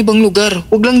lang tayo ng ibang lugar.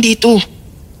 Huwag lang dito.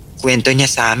 Kwento niya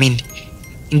sa amin.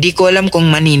 Hindi ko alam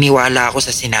kung maniniwala ako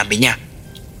sa sinabi niya.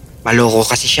 Maloko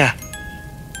kasi siya.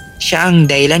 Siya ang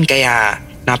dahilan kaya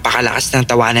napakalakas ng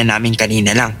tawanan namin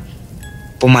kanina lang.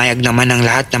 Pumayag naman ang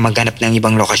lahat na maghanap ng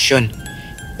ibang lokasyon.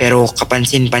 Pero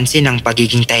kapansin-pansin ang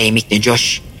pagiging tahimik ni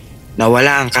Josh.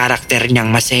 Nawala ang karakter niyang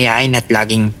masayain at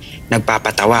laging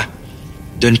nagpapatawa.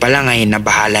 Doon pa lang ay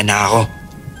nabahala na ako.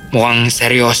 Mukhang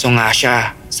seryoso nga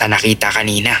siya sa nakita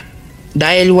kanina.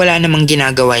 Dahil wala namang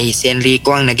ginagawa si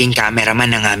Enrico ang naging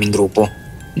cameraman ng aming grupo.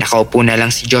 Nakaupo na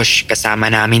lang si Josh kasama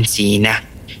namin si Ina.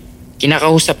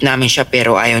 Kinakausap namin siya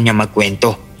pero ayaw niya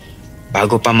magkwento.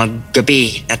 Bago pa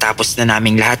maggabi, natapos na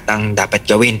naming lahat ang dapat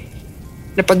gawin.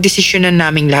 Napagdesisyonan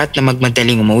naming lahat na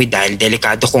magmadaling umuwi dahil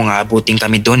delikado kung aabutin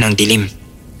kami doon ng dilim.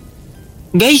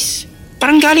 Guys,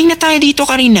 parang galing na tayo dito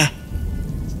Karina.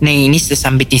 Naiinis na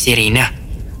sambit ni Serena.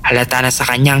 Halata na sa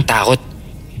kanya ang takot.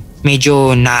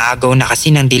 Medyo naaagaw na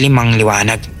kasi ng dilim ang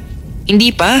liwanag.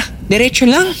 Hindi pa, diretso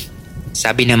lang.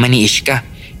 Sabi naman ni Ishka.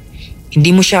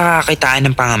 Hindi mo siya kakitaan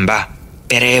ng pangamba.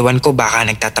 Pero ewan ko baka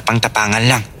nagtatapang-tapangan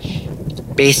lang.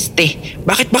 Peste,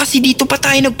 bakit ba kasi dito pa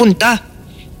tayo nagpunta?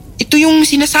 Ito yung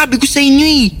sinasabi ko sa inyo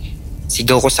eh.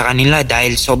 Sigaw ko sa kanila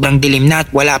dahil sobrang dilim na at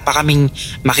wala pa kaming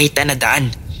makita na daan.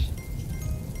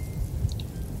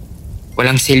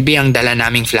 Walang silbi ang dala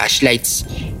naming flashlights.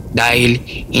 Dahil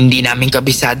hindi namin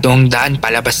kabisado ang daan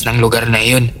palabas ng lugar na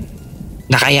iyon.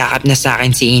 Nakayakap na sa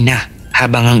akin si Ina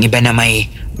habang ang iba na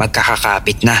may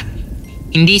magkakakapit na.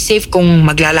 Hindi safe kung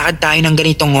maglalakad tayo ng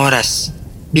ganitong oras.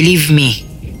 Believe me.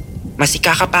 Mas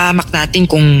ikakapahamak natin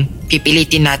kung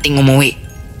pipilitin nating umuwi.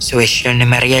 Suwestyon ni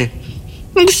Mariel.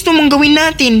 Anong gusto mong gawin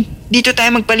natin? Dito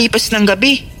tayo magpalipas ng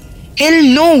gabi. Hell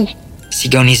no!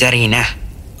 Sigaw ni Zarina.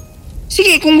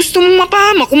 Sige, kung gusto mong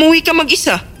mapahamak, umuwi ka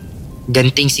mag-isa.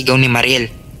 Ganting sigaw ni Mariel.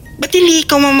 Ba't hindi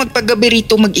ikaw magpagabi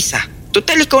rito mag-isa?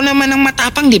 Total ikaw naman ang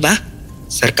matapang, di ba?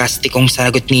 Sarkastikong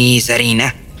sagot ni Zarina.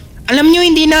 Alam nyo,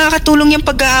 hindi nakakatulong yung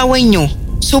pag-aaway nyo.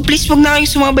 So please wag na kayong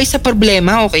sumabay sa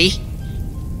problema, okay?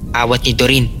 Awat ni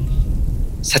Doreen.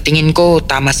 Sa tingin ko,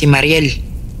 tama si Mariel.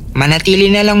 Manatili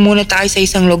na lang muna tayo sa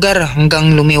isang lugar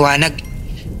hanggang lumiwanag.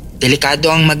 Delikado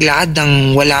ang maglakad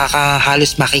nang wala ka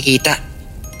halos makikita.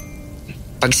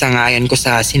 Pagsangayan ko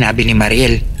sa sinabi ni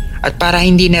Mariel at para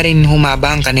hindi na rin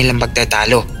humaba ang kanilang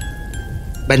pagtatalo.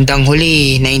 Bandang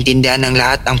huli, naintindihan ng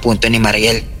lahat ang punto ni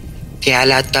Mariel. Kaya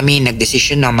lahat kami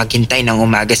nagdesisyon na maghintay ng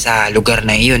umaga sa lugar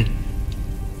na iyon.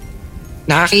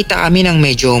 Nakakita kami ng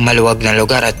medyo maluwag na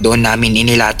lugar at doon namin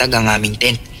inilatag ang aming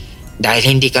tent.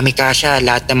 Dahil hindi kami kasya,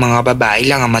 lahat ng mga babae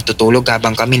lang ang matutulog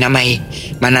habang kami na may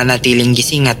mananatiling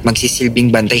gising at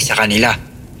magsisilbing bantay sa kanila.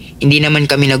 Hindi naman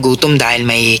kami nagutom dahil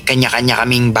may kanya-kanya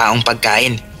kaming baong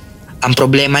pagkain. Ang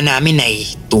problema namin ay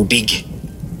tubig.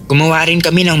 Gumawa rin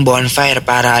kami ng bonfire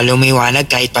para lumiwanag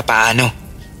kahit papaano.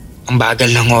 Ang bagal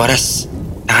ng oras.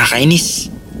 Nakakainis.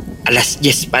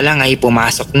 10:00 pa lang ay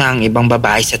pumasok na ang ibang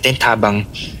babae sa tent habang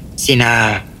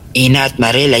sina Ina at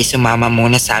Marel ay sumama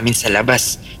muna sa amin sa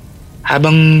labas.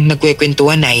 Habang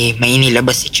nagkwekwentuhan ay may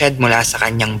inilabas si Chad mula sa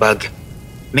kanyang bag.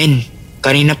 Men,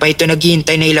 kanina pa ito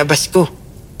naghihintay na ilabas ko.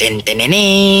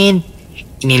 Tentenenen!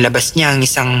 Inilabas niya ang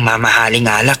isang mamahaling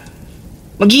alak.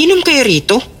 Magiinom kayo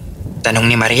rito? Tanong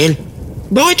ni Mariel.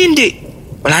 Bakit hindi?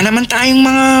 Wala naman tayong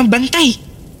mga bantay.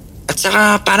 At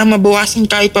saka para mabawasan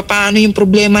kahit papaano yung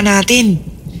problema natin.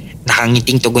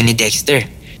 Nakangiting tugon ni Dexter.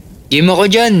 Game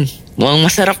ako dyan. Mukhang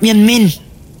masarap yan, men.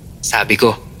 Sabi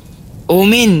ko. Oh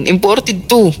men, imported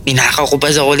to. Ninakaw ko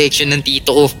pa sa collection ng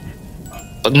tito ko.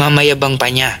 Pagmamayabang pa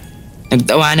niya.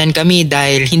 Nagtawanan kami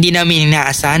dahil hindi namin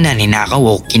inaasahan na ninakaw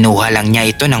o kinuha lang niya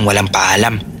ito nang walang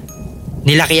paalam.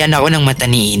 Nilakihan ako ng mata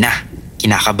ni Ina.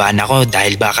 Kinakabahan ako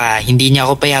dahil baka hindi niya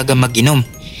ako payagang mag-inom.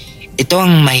 Ito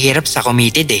ang mahirap sa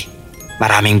committed eh.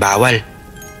 Maraming bawal.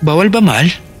 Bawal ba, mahal?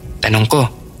 Tanong ko.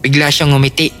 Bigla siyang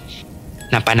ngumiti.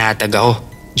 Napanatag ako.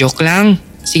 Joke lang.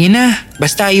 Sige na,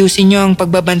 basta ayusin niyo ang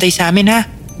pagbabantay sa amin ha.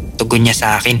 Tugon niya sa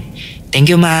akin. Thank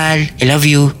you, mahal. I love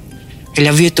you. I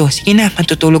love you too. Sige na,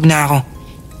 matutulog na ako.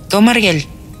 Ikaw, Mariel.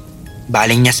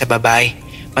 Baling niya sa babae.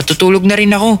 Matutulog na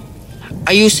rin ako.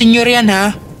 Ayusin niyo riyan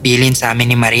ha. Bilin sa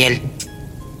amin ni Mariel.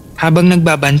 Habang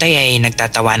nagbabantay ay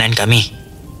nagtatawanan kami.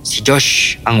 Si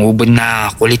Josh, ang ubod na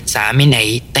kulit sa amin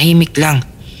ay tahimik lang.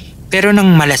 Pero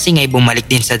nang malasing ay bumalik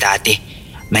din sa dati.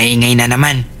 Maingay na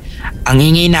naman. Ang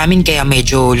ingay namin kaya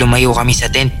medyo lumayo kami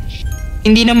sa tent.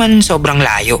 Hindi naman sobrang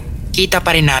layo. Kita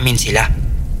pa rin namin sila.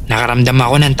 Nakaramdam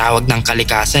ako ng tawag ng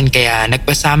kalikasan kaya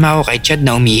nagpasama ako kay Chad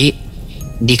na umihi.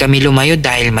 Hindi kami lumayo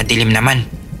dahil madilim naman.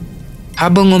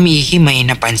 Habang umihi may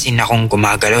napansin akong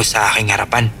gumagalaw sa aking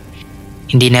harapan.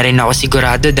 Hindi na rin ako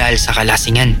sigurado dahil sa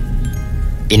kalasingan.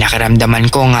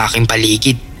 Pinakiramdaman ko ang aking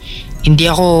paligid. Hindi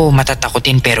ako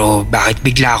matatakutin pero bakit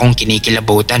bigla akong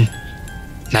kinikilabutan?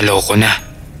 Naloko na.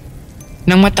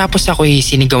 Nang matapos ako'y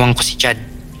sinigawan ko si Chad.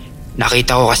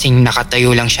 Nakita ko kasing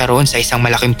nakatayo lang siya roon sa isang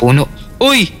malaking puno.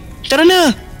 Uy! Tara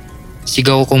na!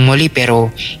 Sigaw kong muli pero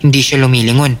hindi siya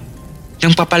lumilingon.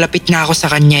 Nang papalapit na ako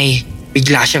sa kanya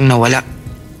bigla siyang nawala.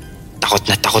 Takot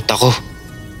na takot ako.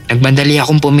 Nagbandali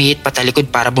akong pumihit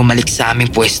patalikod para bumalik sa aming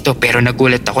pwesto pero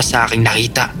nagulat ako sa aking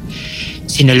nakita.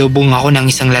 Sinalubong ako ng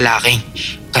isang lalaki.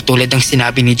 Katulad ng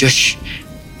sinabi ni Josh.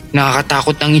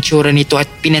 Nakakatakot ang itsura nito at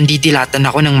pinandidilatan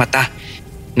ako ng mata.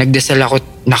 Nagdasal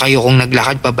ako na kayo kong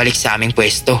naglakad pabalik sa aming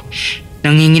pwesto.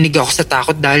 Nanginginig ako sa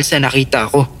takot dahil sa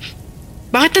nakita ko.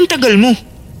 Bakit ang tagal mo?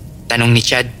 Tanong ni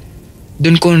Chad.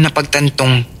 Doon ko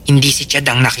napagtantong hindi si Chad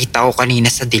ang nakita ko kanina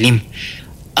sa dilim.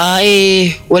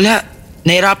 Wala.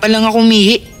 Nahirapan lang akong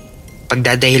umihi.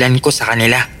 Pagdadahilan ko sa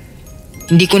kanila.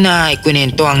 Hindi ko na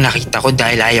ikunento ang nakita ko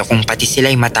dahil ayaw kong pati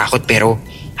sila'y matakot pero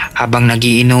habang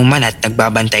nagiinuman at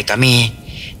nagbabantay kami,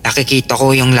 nakikita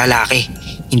ko yung lalaki.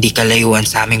 Hindi kalayuan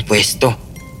sa aming pwesto.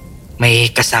 May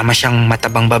kasama siyang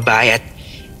matabang babae at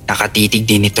nakatitig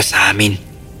din ito sa amin.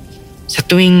 Sa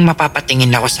tuwing mapapatingin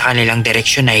ako sa kanilang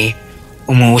direksyon ay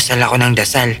umuusal ako ng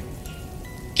dasal.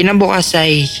 Kinabukas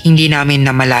ay hindi namin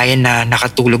namalayan na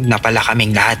nakatulog na pala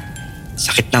kaming lahat.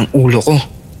 Sakit ng ulo ko.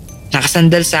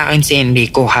 Nakasandal sa akin si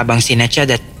Enrico habang sina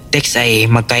Chad at Tex ay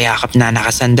magkayakap na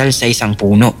nakasandal sa isang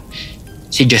puno.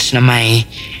 Si Josh naman ay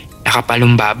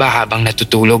nakapalumbaba habang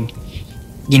natutulog.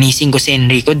 Ginising ko si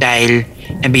Enrico dahil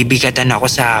nabibigatan ako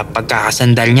sa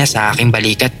pagkakasandal niya sa aking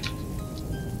balikat.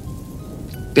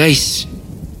 Guys,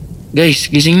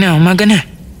 gising na, umaga na.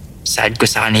 Saad ko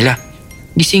sa kanila.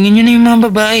 Gisingin niyo na yung mga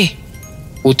babae.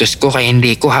 Utos ko kay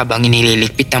Enrico habang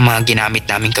inililigpit ang mga ginamit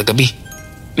namin kagabi.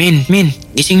 Men,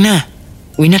 gising na.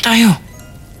 Uwi na tayo.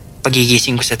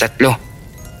 Pagigising ko sa tatlo.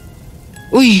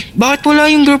 Uy, bakit wala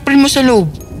yung girlfriend mo sa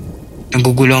loob?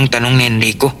 Nagugulo ang tanong ni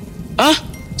Enrico. Ah,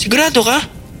 sigurado ka?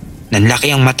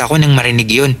 Nanlaki ang mata ko nang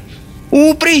marinig yun.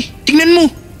 Oo pre, tingnan mo.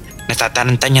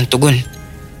 Natataranta niyang tugon.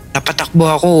 Napatakbo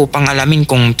ako upang alamin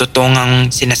kung totoo ang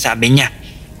sinasabi niya.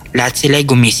 Lahat sila'y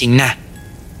gumising na.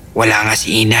 Wala nga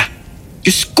si Ina.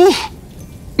 Diyos ko!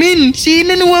 Men, si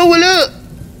Ina nawawala!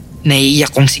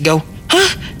 Naiiyak kong sigaw. Ha?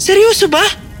 Seryoso ba?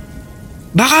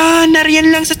 Baka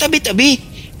nariyan lang sa tabi-tabi.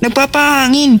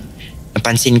 Nagpapahangin.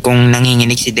 Napansin kong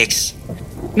nanginginig si Dex.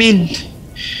 Men,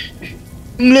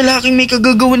 yung lalaking may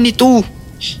kagagawan nito.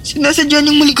 Sinasadya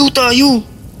niyang maligaw tayo.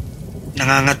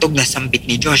 Nangangatog na sambit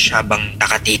ni Josh habang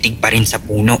nakatitig pa rin sa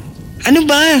puno. Ano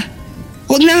ba?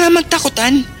 Huwag na nga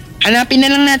magtakutan. Hanapin na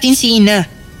lang natin si Ina.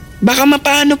 Baka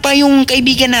mapaano pa yung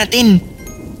kaibigan natin.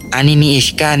 Ani ni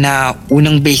Ishka na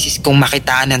unang beses kong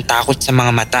makitaan ng takot sa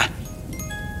mga mata.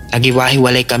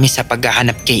 Nagiwahiwalay kami sa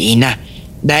paghahanap kay Ina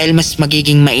dahil mas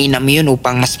magiging mainam yun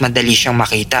upang mas madali siyang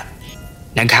makita.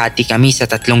 Naghati kami sa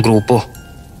 3 grupo.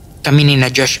 Kami ni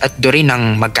na Josh at Doreen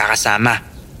ang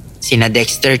magkakasama. Sina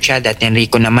Dexter, Chad at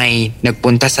Enrico na may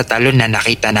nagpunta sa talon na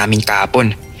nakita namin kahapon.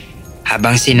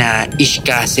 Habang sina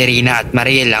Ishka, Serena at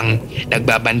Mariel ang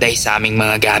nagbabanday sa aming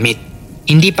mga gamit.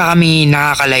 Hindi pa kami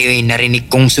nakakalayo ay narinig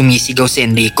kong sumisigaw si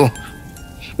Enrico.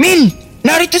 Min!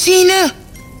 Narito si Ina!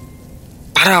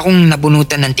 Para akong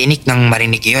nabunutan ng tinik nang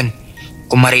marinig yun.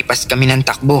 Kumaripas kami ng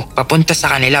takbo papunta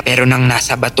sa kanila pero nang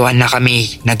nasa batuhan na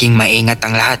kami naging maingat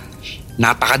ang lahat.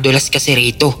 Napakadulas kasi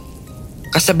rito.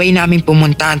 Kasabay namin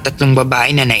pumunta ang 3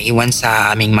 babae na naiwan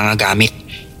sa aming mga gamit.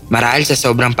 Marahil sa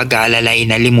sobrang pag-aalalay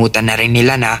nalimutan na rin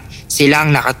nila na sila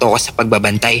ang nakatoka sa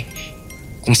pagbabantay.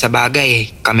 Kung sa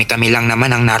bagay, kami-kami lang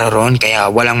naman ang naroroon kaya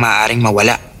walang maaaring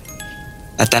mawala.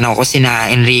 Natanaw ko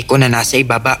sina Enrico na nasa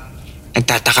ibaba.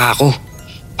 Nagtataka ako.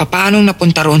 Paanong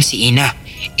napunta roon si Ina?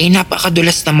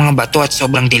 Napakadulas ng mga bato at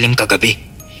sobrang dilim kagabi.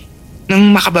 Nang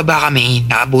makababa kami,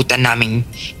 naabutan naming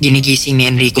ginigising ni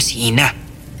Enrico si Ina.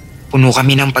 Puno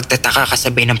kami ng pagtataka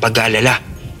kasabay ng pag-aalala.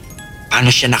 Paano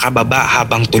siya nakababa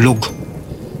habang tulog?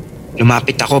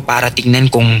 Lumapit ako para tingnan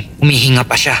kung humihinga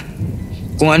pa siya.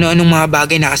 Kung ano-anong mga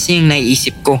bagay na kasi yung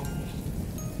naiisip ko.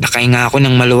 Nakahinga ako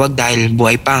ng maluwag dahil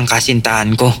buhay pa ang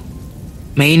kasintahan ko.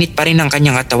 Mainit pa rin ang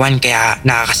kanyang katawan kaya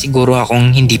nakakasiguro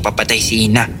akong hindi papatay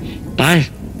si Ina.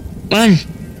 Mahal.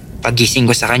 Pagising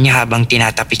ko sa kanya habang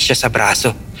tinatapik siya sa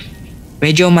braso.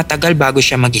 Medyo matagal bago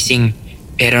siya magising.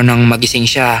 Pero nang magising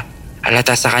siya,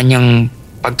 halata sa kanyang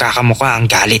pagkakamuka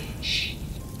ang galit.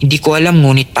 Hindi ko alam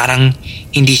ngunit parang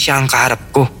hindi siya ang kaharap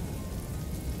ko.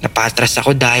 Napatras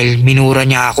ako dahil minura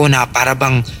niya ako na para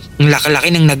bang ang laki-laki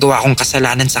ng nagawa kong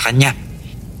kasalanan sa kanya.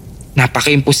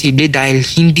 Napaka-imposible dahil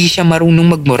hindi siya marunong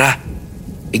magmura.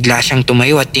 Bigla siyang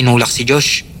tumayo at tinulak si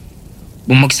Josh.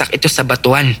 Bumagsak ito sa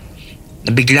batuan.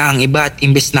 Nabigla ang iba at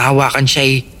imbes na hawakan siya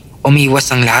ay umiwas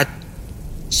ang lahat.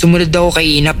 Sumunod ako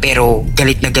kay Ina pero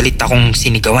galit na galit akong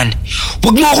sinigawan.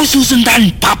 Huwag mo ako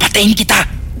susundan! Papatayin kita!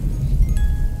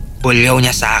 Bulyaw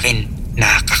niya sa akin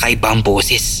na kakaibang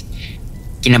boses.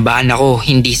 Kinabahan ako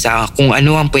hindi sa kung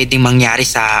ano ang pwedeng mangyari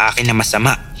sa akin na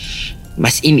masama.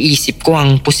 Mas iniisip ko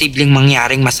ang posibleng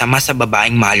mangyaring masama sa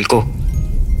babaeng mahal ko.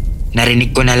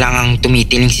 Narinig ko na lang ang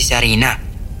tumitiling si Sarina.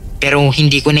 Pero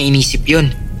hindi ko na inisip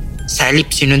yun. Sa halip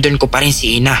sinundan ko pa rin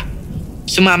si Ina.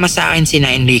 Sumama sa akin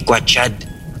sina Enrico at Chad.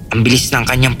 Ang bilis ng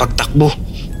kanyang pagtakbo.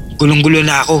 Gulong-gulo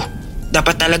na ako.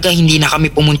 Dapat talaga hindi na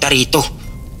kami pumunta rito.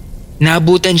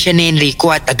 Naabutan siya ni Enrico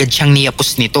at agad siyang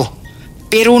niyapos nito.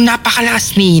 Pero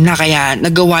napakalakas ni Ina kaya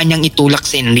nagawa niyang itulak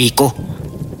si Enrico.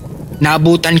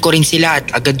 Naabutan ko rin sila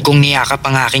at agad kong niyakap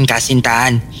ang aking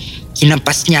kasintahan.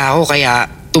 Hinampas niya ako kaya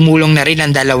tumulong na rin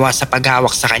ang dalawa sa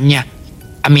paghawak sa kanya.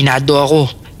 Aminado ako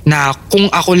na kung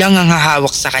ako lang ang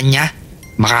hahawak sa kanya,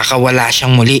 makakawala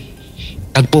siyang muli.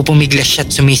 Nagpupumiglas siya at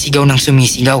sumisigaw ng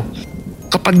sumisigaw.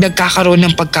 Kapag nagkakaroon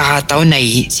ng pagkakataon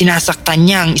ay sinasaktan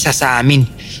niya ang isa sa amin.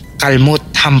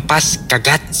 Kalmot, hampas,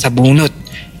 kagat sa bunot.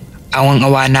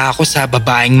 Awang-awa na ako sa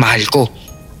babaeng mahal ko.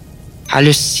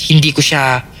 Halos hindi ko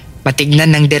siya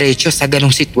matignan ng diretso sa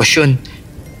ganong sitwasyon.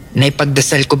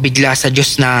 Naipagdasal ko bigla sa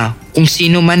Diyos na kung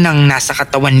sino man ang nasa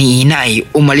katawan ni Ina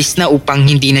ay umalis na upang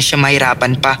hindi na siya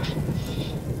mahirapan pa.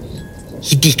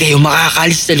 Hindi kayo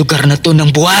makakalis sa lugar na to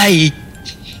ng buhay.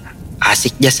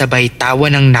 Asik niya sabay tawa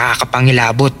ng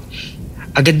nakakapangilabot.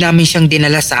 Agad namin siyang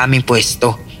dinala sa aming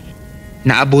pwesto.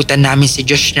 Naabutan namin si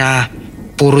Josh na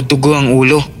puro dugo ang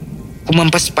ulo.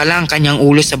 Kumampas pa lang kanyang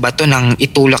ulo sa bato nang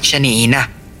itulak siya ni Ina.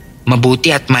 Mabuti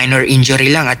at minor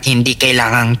injury lang at hindi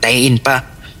kailangang tayiin pa.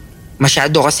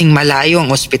 Masyado kasing malayo ang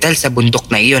ospital sa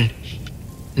bundok na iyon.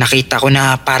 Nakita ko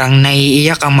na parang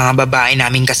naiiyak ang mga babae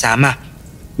naming kasama.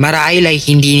 Marahil ay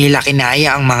hindi nila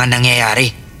kinaya ang mga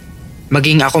nangyayari.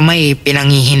 Maging ako may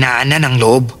pinanghihinaan na ng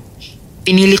loob.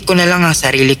 Pinilit ko na lang ang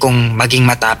sarili kong maging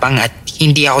matapang at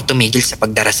hindi ako tumigil sa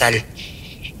pagdarasal.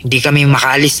 Hindi kami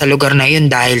makaalis sa lugar na yun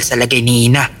dahil sa lagay ni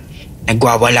Ina.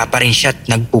 Nagwawala pa rin siya at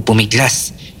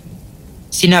nagpupumiglas.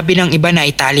 Sinabi ng iba na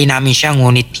itali namin siya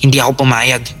ngunit hindi ako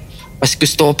pumayag. Mas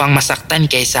gusto ko pang masaktan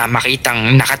kaysa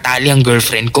makitang nakatali ang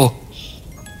girlfriend ko.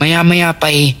 Maya-maya pa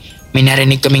may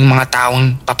narinig kaming mga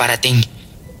taong paparating.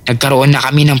 Nagkaroon na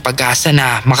kami ng pag-asa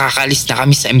na makakalis na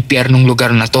kami sa impyernong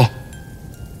lugar na to.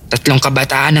 3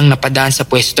 kabataan ang napadaan sa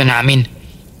pwesto namin.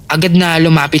 Agad na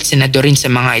lumapit si Nadorin sa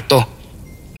mga ito.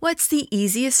 What's the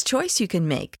easiest choice you can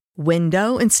make?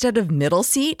 Window instead of middle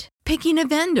seat? Picking a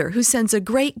vendor who sends a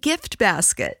great gift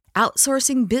basket?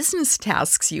 Outsourcing business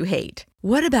tasks you hate?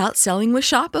 What about selling with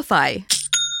Shopify?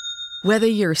 Whether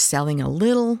you're selling a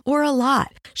little or a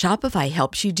lot, Shopify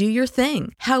helps you do your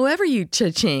thing, however you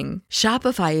cha-ching.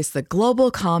 Shopify is the global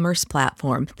commerce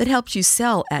platform that helps you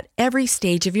sell at every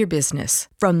stage of your business.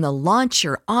 From the launch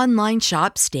your online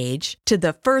shop stage to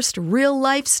the first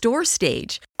real-life store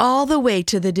stage, all the way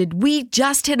to the did we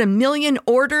just hit 1 million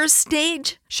orders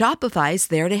stage.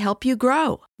 Shopify's there to help you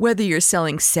grow. Whether you're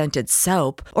selling scented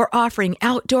soap or offering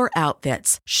outdoor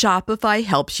outfits, Shopify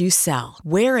helps you sell.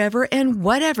 Wherever and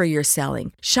whatever you're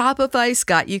selling, Shopify's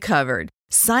got you covered.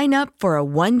 Sign up for a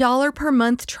 $1 per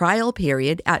month trial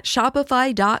period at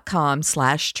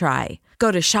shopify.com/try.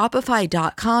 Go to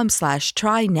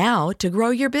shopify.com/try now to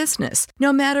grow your business,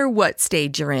 no matter what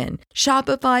stage you're in.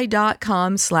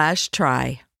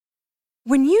 Shopify.com/try.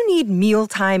 When you need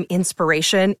mealtime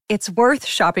inspiration, it's worth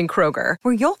shopping Kroger,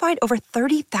 where you'll find over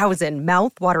 30,000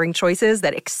 mouth-watering choices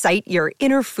that excite your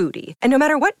inner foodie. And no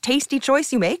matter what tasty choice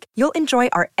you make, you'll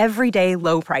enjoy our everyday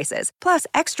low prices, plus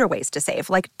extra ways to save,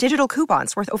 like digital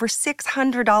coupons worth over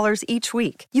 $600 each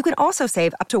week. You can also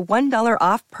save up to $1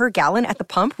 off per gallon at the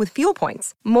pump with fuel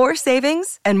points. More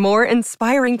savings and more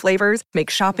inspiring flavors make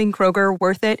shopping Kroger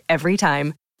worth it every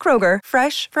time. Kroger,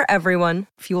 fresh for everyone.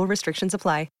 Fuel restrictions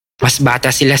apply. Mas bata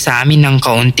sila sa amin ng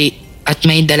kaunti at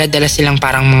may dala-dala silang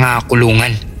parang mga kulungan.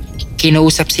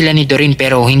 Kinausap sila ni Doreen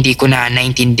pero hindi ko na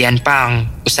naintindihan pa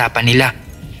ang usapan nila.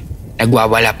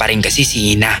 Nagwawala pa rin kasi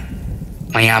si Ina.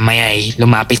 Maya-maya ay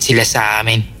lumapit sila sa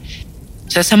amin.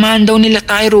 Sasamahan daw nila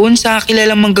tayo roon sa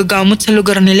kilalang manggagamot sa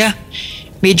lugar nila.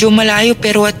 Medyo malayo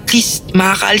pero at least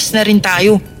makakaalis na rin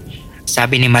tayo,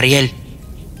 sabi ni Mariel.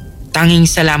 Tanging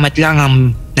salamat lang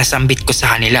ang nasambit ko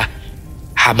sa kanila.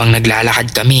 Habang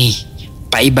naglalakad kami,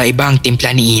 paiba-iba ang timpla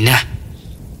ni Ina.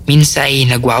 Minsan ay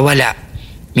nagwawala,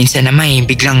 minsan naman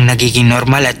biglang nagiging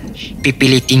normal at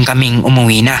pipilitin kaming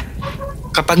umuwi na.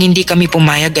 Kapag hindi kami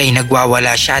pumayag ay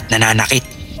nagwawala siya at nananakit.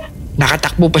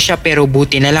 Nakatakbo pa siya pero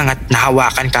buti na lang at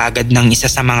nahawakan kaagad ng isa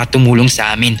sa mga tumulong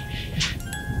sa amin.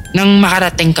 Nang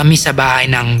makarating kami sa bahay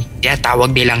ng tinatawag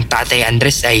nilang Tatay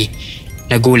Andres ay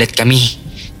nagulat kami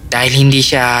dahil hindi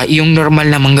siya yung normal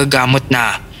na manggagamot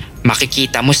na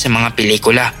makikita mo sa mga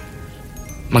pelikula.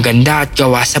 Maganda at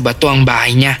gawa sa bato ang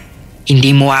bahay niya.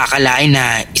 Hindi mo akalain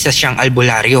na isa siyang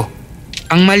albularyo.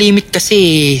 Ang malimit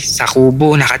kasi sa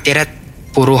kubo nakatira at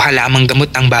puro halamang gamot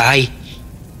ang bahay.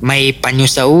 May panyo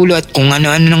sa ulo at kung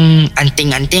ano-anong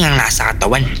anting-anting ang nasa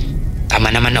katawan. Tama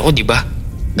naman ako, di ba?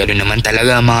 Ganoon naman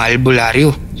talaga ang mga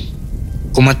albularyo.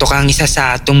 Kumatok ang isa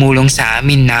sa tumulong sa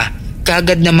amin na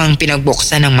kaagad namang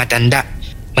pinagbuksan ng matanda.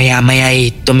 Maya-maya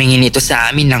ay tumingin ito sa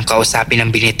amin nang kausapin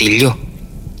ng binitilyo.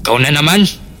 Ikaw na naman?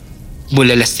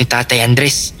 Bulalas ni Tatay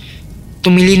Andres.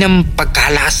 Tumili ng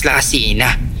pagkalakas-lakas si Ina.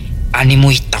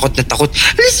 Animoy takot na takot.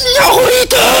 Alisin niyo ako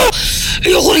rito!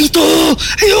 Ayoko rito!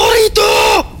 Ayoko rito!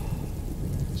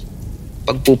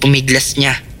 Pagpupumiglas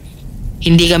niya,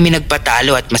 hindi kami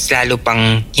nagpatalo at mas lalo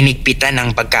pang hinigpitan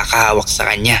ang pagkakahawak sa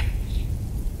kanya.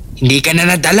 Hindi ka na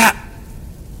nadala!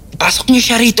 Pasok niyo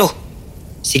siya rito!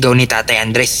 Sigaw ni Tatay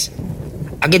Andres.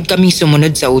 Agad kaming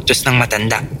sumunod sa utos ng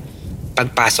matanda.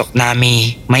 Pagpasok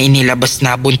namin, may inilabas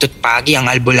na buntot pagi ang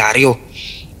albularyo.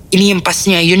 Iniimpas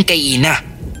niya yun kay Ina.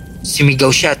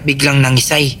 Sumigaw siya at biglang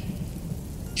nangisay.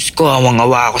 Diyos ko,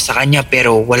 awang-awa ako sa kanya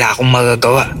pero wala akong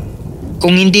magagawa.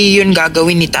 Kung hindi yun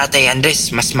gagawin ni Tatay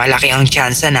Andres, mas malaki ang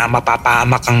tsansa na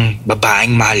mapapahamak ang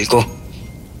babaeng mahal ko.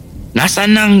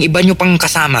 Nasaan ang iba niyo pang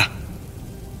kasama?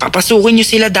 Papasukin niyo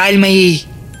sila dahil may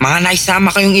mga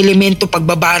naisama kayong elemento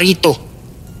pagbaba rito.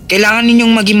 Kailangan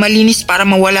ninyong maging malinis para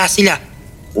mawala sila.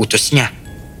 Utos niya.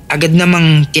 Agad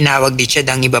namang tinawag ni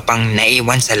Chad ang iba pang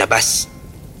naiwan sa labas.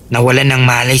 Nawalan ng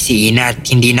malay si Ina at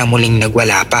hindi na muling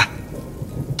nagwala pa.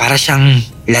 Para siyang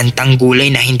lantang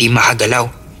gulay na hindi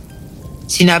makagalaw.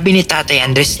 Sinabi ni Tatay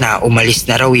Andres na umalis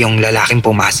na raw yung lalaking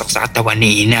pumasok sa katawan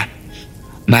ni Ina.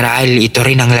 Marahil ito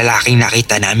rin ang lalaking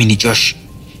nakita namin ni Josh.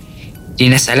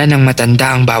 Dinasalan ng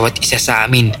matanda ang bawat isa sa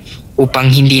amin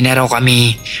upang hindi na raw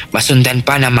kami masundan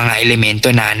pa ng mga elemento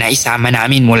na naisama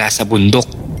namin mula sa bundok.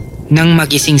 Nang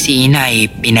magising si Ina ay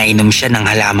pinainom siya ng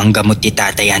halamang gamot ni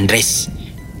Tatay Andres.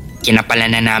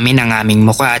 Kinapalan na namin ang aming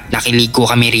muka at nakiligo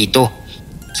kami rito.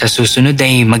 Sa susunod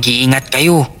ay mag-iingat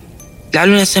kayo.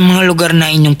 Lalo na sa mga lugar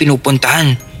na inyong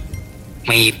pinupuntahan.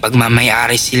 May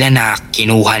pagmamayari sila na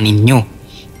kinuha ninyo.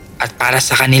 At para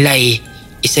sa kanila ay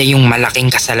isa yung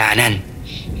malaking kasalanan.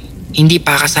 Hindi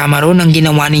pa kasama ron ang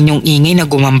ginawa ninyong ingay na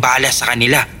gumambala sa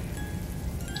kanila.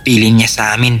 Piling niya sa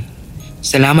amin.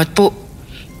 Salamat po.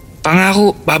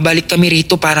 Pangako, babalik kami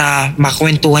rito para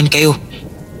makwentuhan kayo.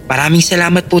 Maraming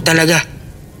salamat po talaga.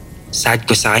 Sad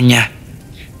ko sa kanya.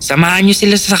 Samahan niyo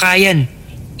sila sa sakayan.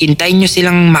 Hintayin niyo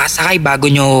silang masakay bago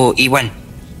niyo iwan.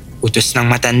 Utos ng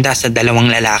matanda sa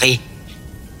dalawang lalaki.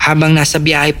 Habang nasa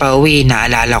biyahe pa uwi,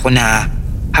 naalala ko na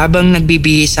habang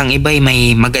nagbibihis ang iba'y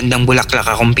may magandang bulaklak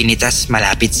akong pinitas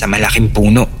malapit sa malaking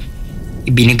puno.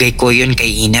 Ibinigay ko yon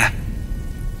kay Ina.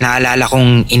 Naalala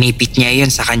kong inipit niya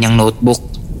yon sa kanyang notebook.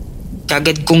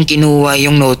 Kagad kong kinuha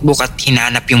yung notebook at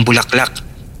hinanap yung bulaklak.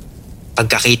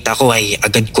 Pagkakita ko ay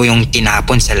agad ko yung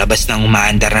tinapon sa labas ng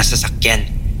umaandar na sasakyan.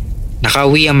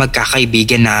 Nakauwi ang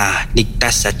magkakaibigan na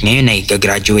ligtas at ngayon ay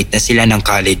gagraduate na sila ng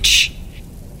college.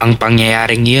 Ang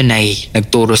pangyayaring yun ay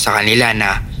nagturo sa kanila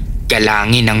na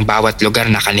galangin ang bawat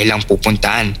lugar na kanilang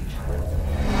pupuntaan.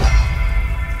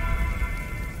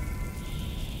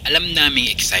 Alam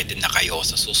naming excited na kayo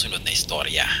sa susunod na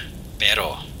istorya.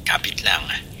 Pero kapit lang,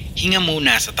 hinga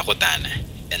muna sa takutan.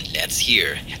 And let's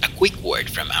hear a quick word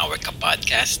from our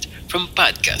kapodcast from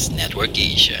Podcast Network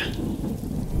Asia.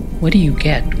 What do you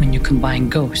get when you combine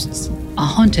ghosts, a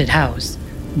haunted house,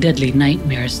 deadly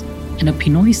nightmares, and a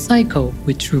Pinoy psycho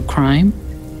with true crime?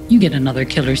 You get another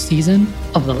killer season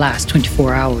of The Last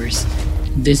 24 Hours.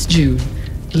 This June,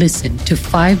 listen to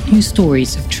 5 new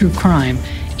stories of true crime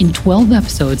in 12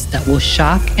 episodes that will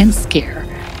shock and scare.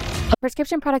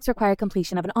 Prescription products require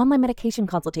completion of an online medication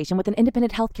consultation with an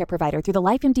independent healthcare provider through the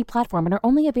LifeMD platform and are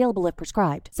only available if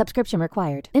prescribed. Subscription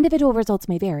required. Individual results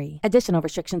may vary. Additional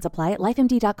restrictions apply at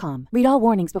lifemd.com. Read all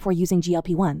warnings before using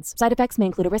GLP-1s. Side effects may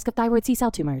include a risk of thyroid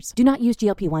C-cell tumors. Do not use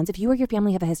GLP-1s if you or your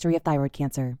family have a history of thyroid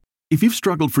cancer. If you've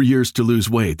struggled for years to lose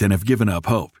weight and have given up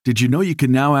hope, did you know you can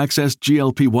now access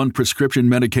GLP-1 prescription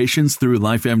medications through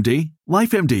LifeMD?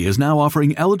 LifeMD is now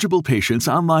offering eligible patients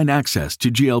online access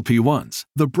to GLP-1s,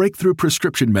 the breakthrough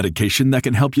prescription medication that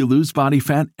can help you lose body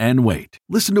fat and weight.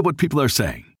 Listen to what people are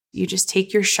saying. You just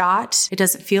take your shot. It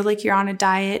doesn't feel like you're on a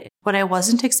diet. What I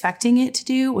wasn't expecting it to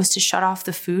do was to shut off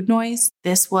the food noise.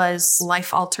 This was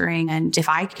life-altering, and if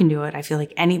I can do it, I feel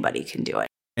like anybody can do it.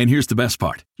 And here's the best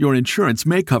part. Your insurance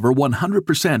may cover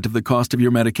 100% of the cost of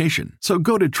your medication. So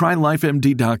go to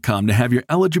trylifemd.com to have your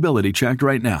eligibility checked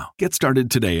right now. Get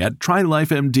started today at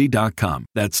trylifemd.com.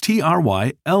 That's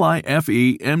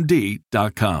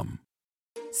trylifemd.com.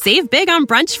 Save big on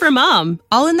brunch for mom,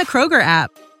 all in the Kroger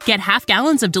app. Get half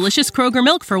gallons of delicious Kroger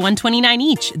milk for $1.29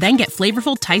 each. Then get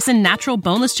flavorful Tyson natural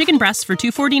boneless chicken breasts for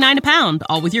 $2.49 a pound,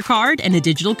 all with your card and a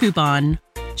digital coupon.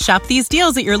 Shop these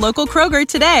deals at your local Kroger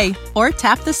today, or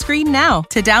tap the screen now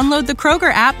to download the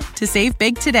Kroger app to save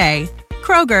big today.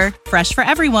 Kroger, fresh for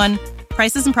everyone.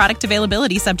 Prices and product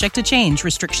availability subject to change.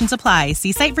 Restrictions apply.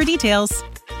 See site for details.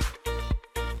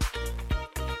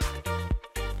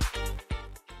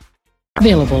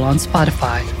 Available on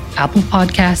Spotify, Apple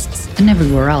Podcasts, and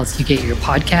everywhere else you get your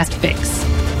podcast fix.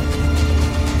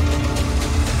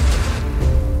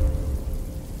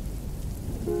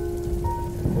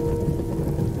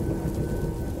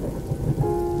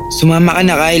 Sumama ka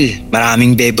na, Kyle.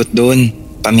 Maraming bebot doon.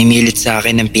 Pamimilit sa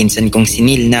akin ng pinsan kong si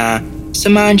Neil na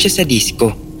samahan siya sa disco.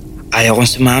 Ayaw kong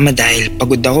sumama dahil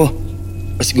pagod ako.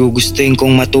 Mas gugustuhin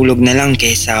kong matulog na lang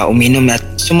kaysa uminom at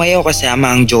sumayaw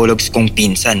kasama ang jologs kong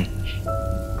pinsan.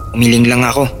 Umiling lang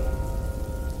ako.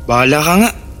 Bahala ka nga.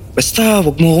 Basta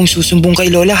wag mo akong susumbong kay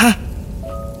Lola, ha?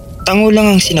 Tango lang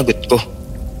ang sinagot ko.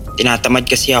 Tinatamad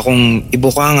kasi akong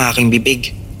ibuka ang aking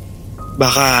bibig.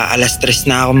 Baka 3:00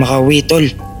 na ako makauwi, tol.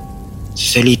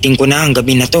 Susulitin ko na ang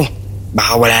gabi na to.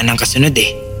 Baka wala nang kasunod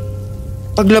eh.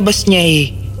 Paglabas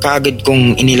niya kaagad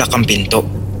kong inilak ang pinto.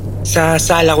 Sa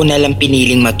sala ko na lang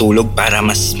piniling matulog para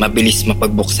mas mabilis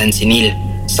mapagbuksan si Neil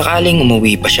sakaling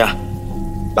umuwi pa siya.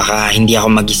 Baka hindi ako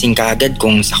magising kaagad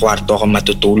kung sa kwarto ako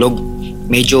matutulog.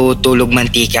 Medyo tulog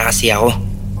mantika kasi ako.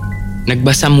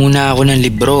 Nagbasa muna ako ng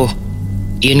libro.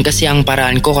 Iyon kasi ang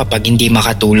paraan ko kapag hindi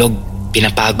makatulog.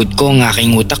 Pinapagod ko ang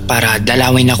aking utak para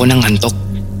dalawin ako ng antok.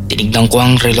 Tinignan ko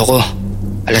ang relo ko.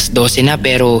 12:00 na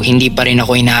pero hindi pa rin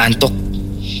ako inaantok.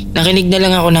 Nakinig na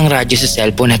lang ako ng radyo sa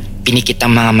cellphone at pinikit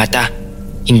ang mga mata.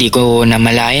 Hindi ko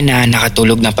namalayan na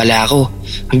nakatulog na pala ako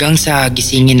hanggang sa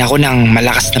gisingin ako ng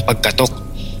malakas na pagkatok.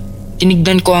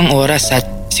 Tinignan ko ang oras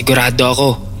at sigurado ako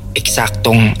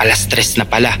eksaktong 3:00 na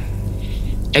pala.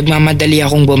 Nagmamadali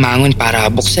akong bumangon para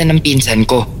buksan ang pinsan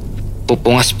ko.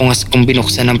 Pupungas-pungas kong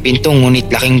binuksan ang pinto ngunit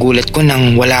laking gulat ko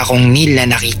nang wala akong Neil na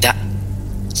nakita.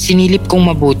 Sinilip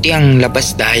kong mabuti ang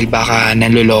labas dahil baka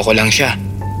nanloloko lang siya.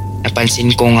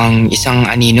 Napansin kong ang isang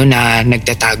anino na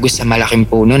nagtatago sa malaking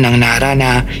puno ng nara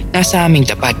na nasa aming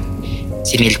tapat.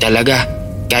 Sinil talaga,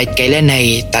 kahit kailan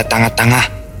ay tatanga-tanga.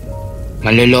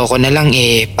 Maloloko na lang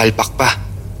palpak pa.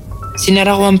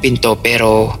 Sinara ko ang pinto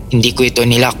pero hindi ko ito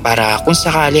nilak para kung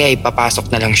sakali ay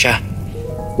papasok na lang siya.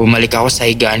 Bumalik ako sa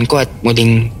higaan ko at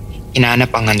muling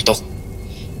hinanap ang antok.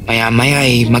 Maya-maya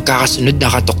ay magkakasunod na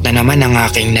katok na naman ang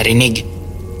aking narinig.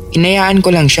 Hinayaan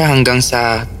ko lang siya hanggang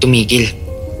sa tumigil.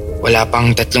 Wala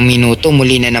pang 3 minuto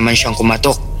muli na naman siyang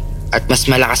kumatok at mas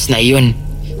malakas na iyon.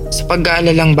 Sa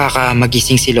pag-aalalang baka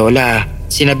magising si Lola,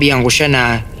 sinabihan ko siya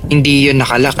na hindi iyon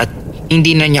nakalak at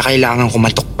hindi na niya kailangan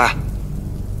kumatok pa.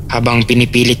 Habang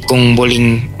pinipilit kong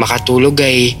muling makatulog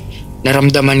ay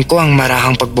naramdaman ko ang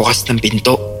marahang pagbukas ng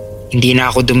pinto. Hindi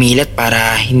na ako dumilat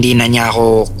para hindi na niya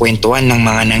ako kwentuhan ng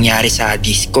mga nangyari sa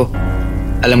disco.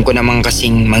 Alam ko naman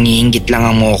kasing mangiinggit lang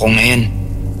ang mukha ko ngayon.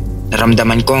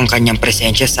 Naramdaman ko ang kanyang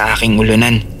presensya sa aking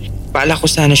ulunan. Pala ko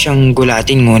sana siyang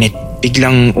gulatin ngunit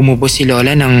biglang umubos si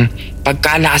Lola ng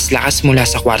pagkalakas-lakas mula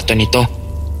sa kwarto nito.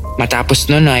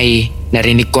 Matapos nun ay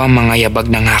narinig ko ang mga yabag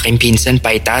ng aking pinsan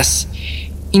paitaas.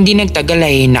 Hindi nagtagal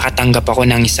ay nakatanggap ako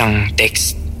ng isang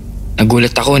text.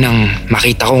 Nagulat ako nang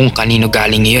makita ko kung kanino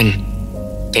galing iyon.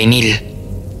 Kay Neil.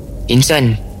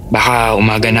 Pinsan, baka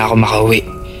umaga na ako makauwi.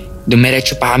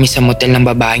 Dumiretso pa kami sa motel ng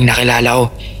babaeng nakilala ko.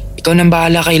 Ikaw nang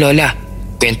bahala kay Lola.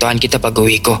 Kwentuhan kita pag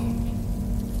uwi ko.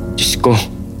 Diyos ko,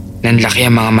 nanlaki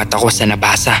ang mga mata ko sa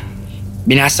nabasa.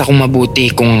 Binasa kong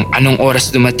mabuti kung anong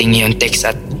oras dumating iyon text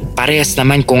at parehas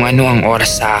naman kung ano ang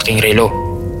oras sa aking relo.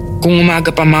 Kung umaga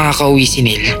pa makakauwi si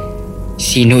Neil,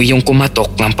 sino yung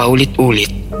kumatok ng paulit-ulit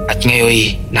at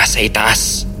ngayon nasa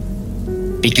itaas?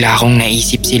 Bigla akong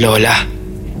naisip si Lola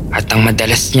at ang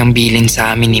madalas niyang bilin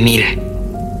sa amin ni Neil.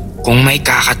 Kung may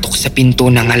kakatok sa pinto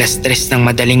ng 3:00 ng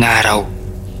madaling araw,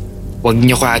 huwag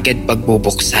niyo kaagad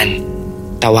pagbubuksan.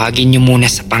 Tawagin niyo muna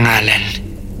sa pangalan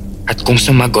at kung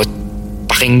sumagot,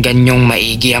 pakinggan niyong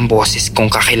maigi ang boses kung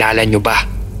kakilala niyo ba.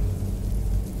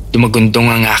 Dumagundong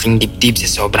ang aking dibdib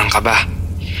sa sobrang kaba.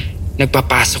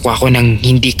 Nagpapasok ako ng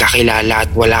hindi kakilala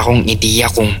at wala akong ideya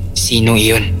kung sino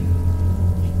iyon.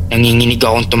 Nanginginig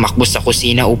akong tumakbo sa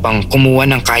kusina upang kumuha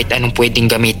ng kahit anong pwedeng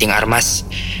gamiting armas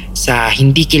sa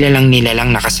hindi kilalang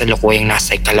nilalang nakasalukuyang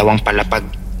nasa ikalawang palapag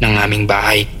ng aming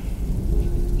bahay.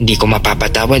 Hindi ko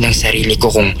mapapatawad ang sarili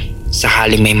ko kung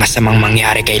sakaling may masamang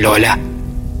mangyari kay Lola.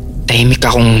 Tahimik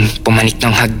akong pumanik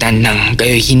ng hagdan nang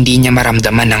gayoy hindi niya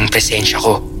maramdaman ang presensya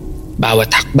ko.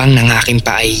 Bawat hakbang ng aking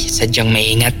paa ay sadyang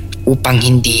maingat upang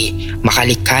hindi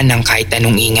makalikha ng kahit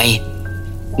anong ingay.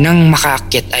 Nang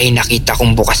makaakyat ay nakita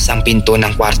kong bukas ang pinto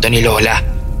ng kwarto ni Lola.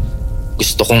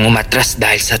 Gusto kong umatras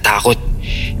dahil sa takot,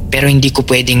 pero hindi ko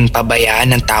pwedeng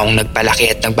pabayaan ang taong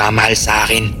nagpalaki at nagmamahal sa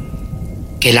akin.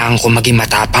 Kailangan ko maging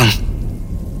matapang.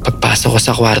 Pagpasok ko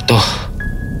sa kwarto,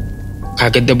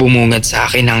 kagad na bumungad sa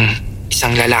akin ang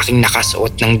isang lalaking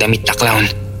nakasuot ng damit na clown.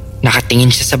 Nakatingin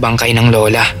siya sa bangkay ng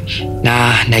Lola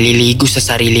na naliligo sa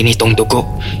sarili nitong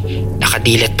dugo.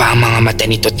 Nakadilat pa ang mga mata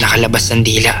nito at nakalabas ng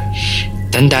dila.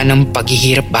 Tanda ng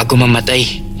paghihirap bago mamatay.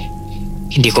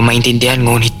 Hindi ko maintindihan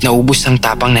ngunit naubos ang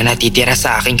tapang na natitira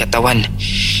sa aking katawan.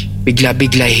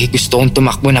 Bigla-bigla gusto kong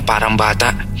tumakbo na parang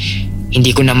bata.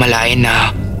 Hindi ko na malayan na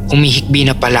humihikbi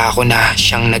na pala ako na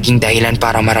siyang naging dahilan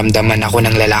para maramdaman ako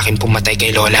ng lalaking pumatay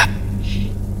kay Lola.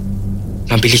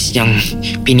 Mabilis niyang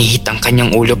pinihit ang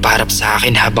kanyang ulo paharap sa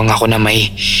akin habang ako na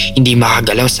may hindi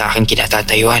makagalaw sa aking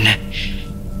kinatatayuan.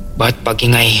 Bawat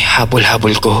pagingay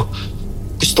habol-habol ko.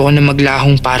 Gusto ko na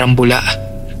maglahong parang bula.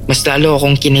 Mas lalo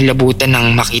akong kinilabutan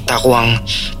nang makita ko ang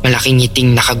malaking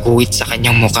ngiting nakaguhit sa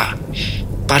kanyang muka.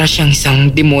 Para siyang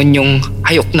isang demonyong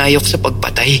hayok na hayok sa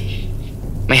pagpatay.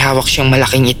 May hawak siyang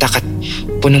malaking itak at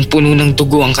punong-puno ng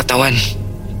dugo ang katawan.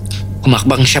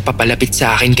 Humakbang siya papalapit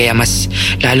sa akin kaya mas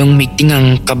lalong migting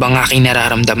ang kabang aking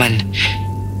nararamdaman.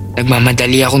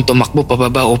 Nagmamadali akong tumakbo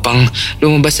pababa upang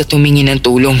lumabas at humingi ng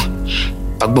tulong.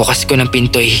 Pagbukas ko ng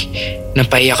pinto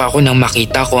napaiyak ako nang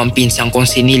makita ko ang pinsang kong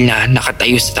si Neil na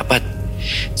nakatayo sa tapat.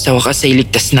 Sa wakas ay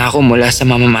ligtas na ako mula sa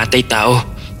mamamatay tao.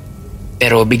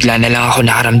 Pero bigla na lang ako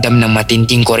nakaramdam ng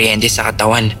matinding kuryente sa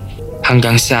katawan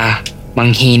hanggang sa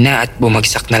manghina at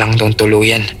bumagsak na lang tong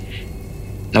tuluyan.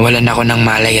 Nawalan ako ng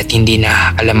malay at hindi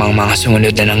na alam ang mga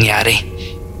sumunod na nangyari.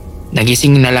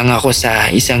 Nagising na lang ako sa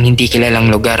isang hindi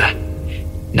kilalang lugar.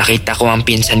 Nakita ko ang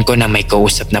pinsan ko na may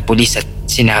kausap na pulis at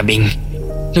sinabing,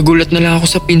 "Nagulat na lang ako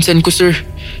sa pinsan ko, sir.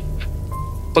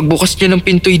 Pagbukas niya ng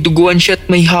pinto duguan siya at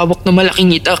may hawak na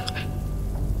malaking itak.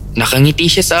 Nakangiti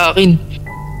siya sa akin.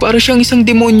 Para siyang isang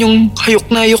demonyong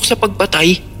hayok na hayok sa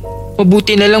pagpatay.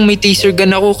 Mabuti na lang may taser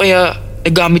gun ako kaya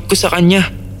nagamit ko sa kanya.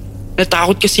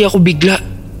 Natakot kasi ako bigla."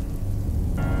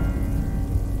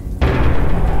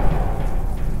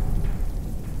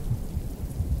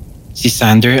 Si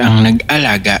Sander ang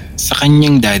nag-alaga sa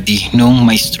kanyang daddy noong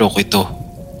may stroke ito.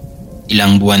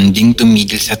 Ilang buwan ding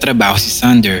tumigil sa trabaho si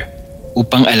Sander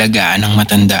upang alagaan ang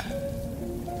matanda.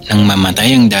 Nang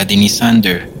mamatay ang daddy ni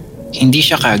Sander, hindi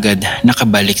siya kaagad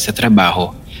nakabalik sa trabaho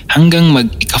hanggang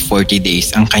mag-ika-40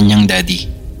 days ang kanyang daddy.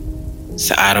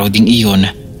 Sa araw ding iyon,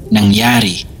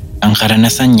 nangyari ang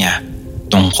karanasan niya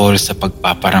tungkol sa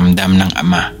pagpaparamdam ng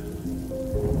ama.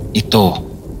 Ito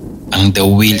ang The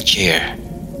Wheelchair.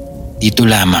 Dito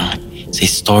lamang sa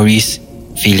Stories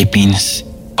Philippines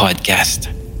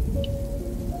Podcast.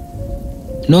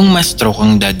 Noong ma-stroke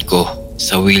ang dad ko,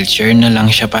 sa wheelchair na lang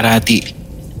siya parati.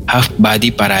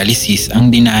 Half-body paralysis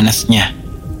ang dinanas niya.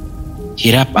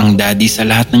 Hirap ang daddy sa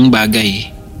lahat ng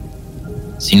bagay.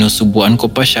 Sinusubuan ko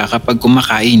pa siya kapag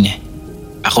kumakain.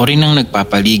 Ako rin ang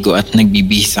nagpapaligo at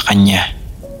nagbibihis sa kanya.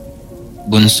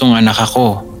 Bunsong anak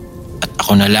ako at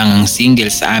ako na lang ang single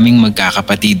sa aming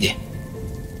magkakapatid.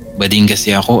 Bading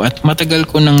kasi ako at matagal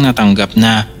ko nang natanggap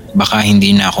na baka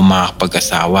hindi na ako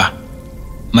makakapag-asawa.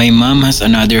 My mom has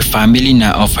another family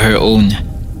na of her own.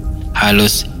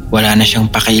 Halos wala na siyang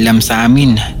pakialam sa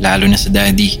amin, lalo na sa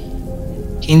daddy.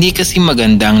 Hindi kasi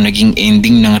maganda ang naging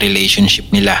ending ng relationship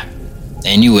nila.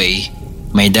 Anyway,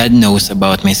 my dad knows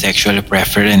about my sexual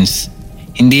preference.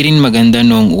 Hindi rin maganda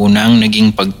noong unang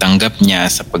naging pagtanggap niya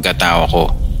sa pagkatao ko.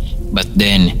 But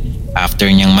then, after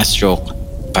niyang ma-stroke,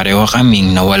 pareho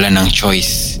kaming nawala ng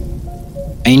choice.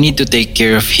 I need to take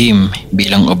care of him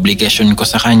bilang obligasyon ko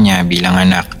sa kanya bilang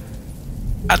anak.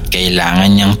 At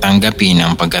kailangan niyang tanggapin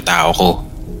ang pagkatao ko.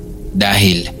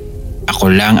 Dahil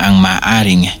ako lang ang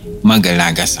maaaring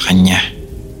mag-alaga sa kanya.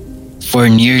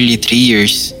 For nearly 3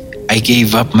 years, I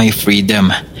gave up my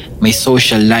freedom, my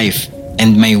social life,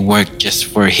 and my work just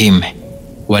for him.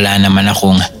 Wala naman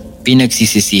akong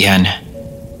pinagsisisihan.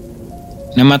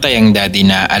 Namatay ang daddy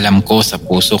na alam ko sa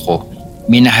puso ko,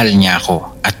 minahal niya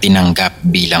ako at tinanggap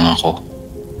bilang ako.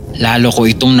 Lalo ko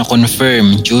itong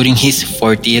na-confirm during his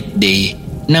 40th day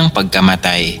ng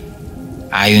pagkamatay.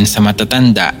 Ayon sa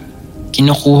matatanda,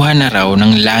 kinukuha na raw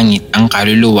ng langit ang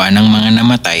kaluluwa ng mga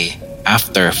namatay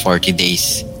after 40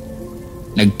 days.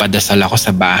 Nagpadasal ako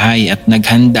sa bahay at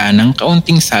naghanda ng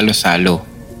kaunting salo-salo.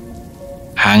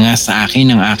 Hanga sa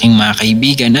akin ang aking mga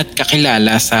kaibigan at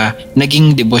kakilala sa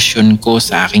naging debosyon ko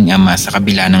sa aking ama sa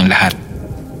kabila ng lahat.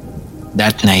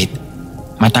 That night,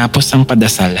 matapos ang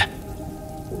padasal,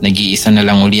 nag-iisa na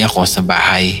lang uli ako sa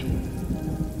bahay.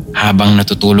 Habang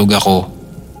natutulog ako,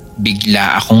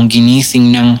 bigla akong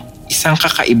ginising ng isang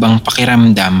kakaibang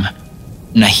pakiramdam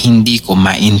na hindi ko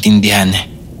maintindihan.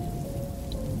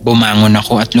 Bumangon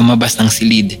ako at lumabas ng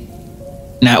silid.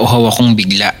 Nauhaw akong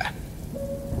bigla.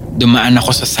 Dumaan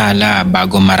ako sa sala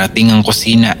bago marating ang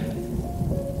kusina.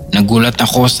 Nagulat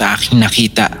ako sa aking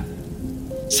nakita.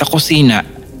 Sa kusina,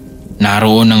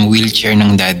 naroon ang wheelchair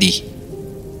ng daddy.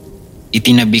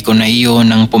 Itinabi ko na iyon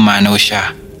nang pumanaw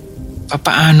siya.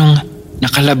 Papaanong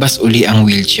nakalabas uli ang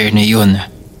wheelchair na iyon?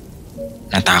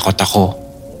 Natakot ako.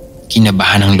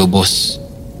 Kinabahan ng lubos.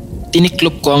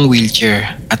 Tiniklop ko ang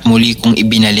wheelchair at muli kong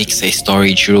ibinalik sa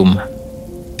storage room.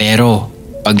 Pero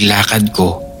paglakad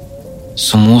ko,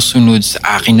 sumusunod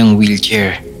sa akin ang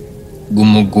wheelchair.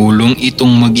 Gumugulong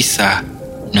itong mag-isa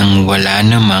nang wala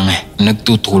namang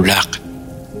nagtutulak.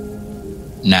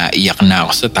 Naiyak na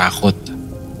ako sa takot.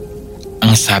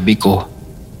 Ang sabi ko,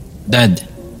 "Dad,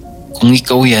 kung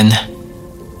ikaw yan,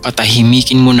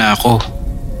 patahimikin mo na ako."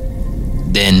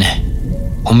 Then,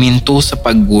 huminto sa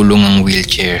paggulong ang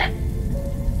wheelchair.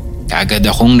 Kaagad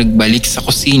akong nagbalik sa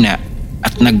kusina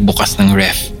at nagbukas ng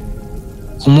ref.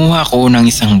 Kumuha ko ng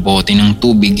isang bote ng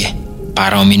tubig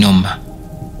para uminom.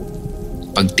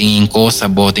 Pagtingin ko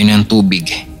sa bote ng tubig,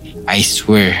 I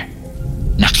swear,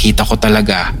 nakita ko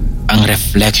talaga ang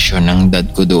reflection ng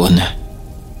dad ko doon.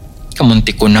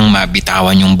 Kamunti ko nang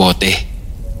mabitawan yung bote.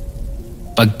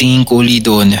 Pagtingin ko uli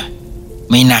doon,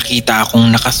 may nakita akong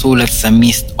nakasulat sa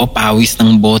mist o pawis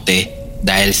ng bote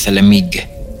dahil sa lamig.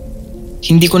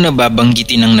 Hindi ko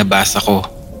nababanggitin ang nabasa ko,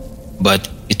 but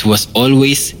it was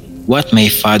always what my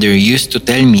father used to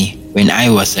tell me when I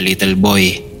was a little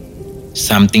boy.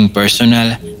 Something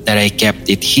personal that I kept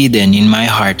it hidden in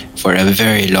my heart for a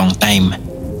very long time.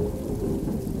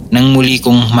 Nang muli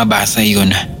kong mabasa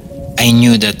yun, I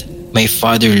knew that my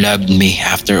father loved me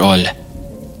after all.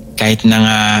 Kahit na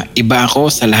nga iba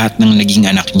ako sa lahat ng naging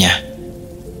anak niya.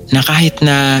 Na kahit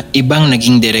na ibang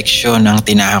naging direksyon ang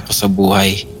tinahak ko sa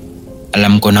buhay,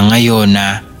 alam ko na ngayon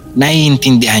na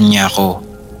naiintindihan niya ako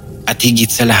at higit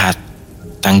sa lahat,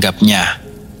 tanggap niya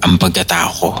ang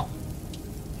pagkatao ko.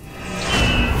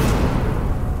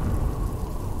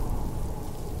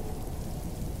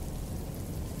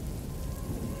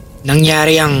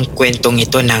 Nangyari ang kwentong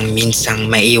ito nang minsang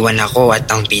maiwan ako at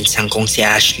ang pinsang kong si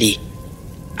Ashley.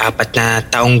 4 na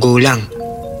taong gulang.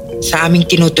 Sa aming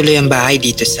tinutuloy ang bahay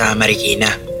dito sa Marikina.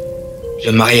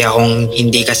 Lumaki akong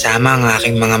hindi kasama ang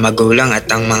aking mga magulang at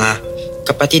ang mga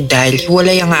kapatid dahil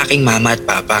hiwalay ang aking mama at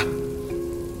papa.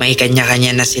 May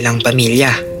kanya-kanya na silang pamilya,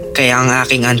 kaya ang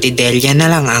aking Auntie Delia na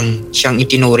lang ang siyang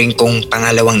itinuring kong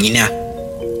pangalawang ina.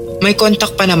 May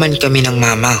kontak pa naman kami ng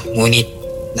mama, ngunit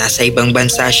nasa ibang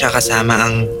bansa siya kasama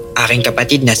ang aking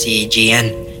kapatid na si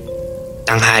Gian.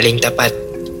 Tanghaling tapat.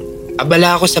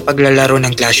 Abala ako sa paglalaro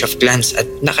ng Clash of Clans at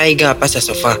nakahiga pa sa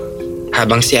sofa.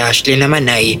 Habang si Ashley naman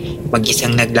ay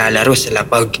mag-isang naglalaro sa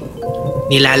lapag.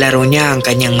 Nilalaro niya ang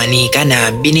kanyang manika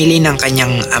na binili ng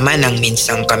kanyang ama nang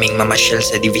minsang kaming mamasyal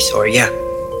sa Divisoria.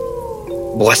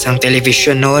 Bukas ang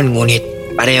television noon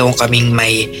ngunit pareho kaming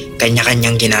may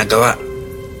kanya-kanyang ginagawa.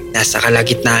 Nasa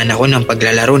kalagitnaan ako ng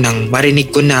paglalaro nang marinig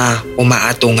ko na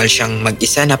umaatungal siyang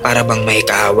mag-isa na para bang may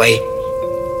kaaway.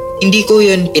 Hindi ko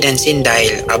yun pinansin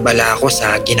dahil abala ako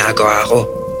sa ginagawa ko.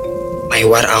 May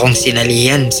war akong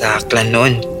sinalihan sa clan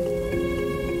noon.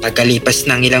 Pagkalipas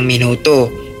ng ilang minuto,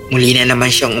 muli na naman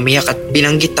siyang umiyak at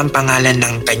binanggit ang pangalan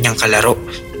ng kanyang kalaro,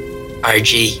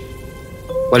 RJ.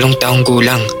 8 taong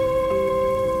gulang.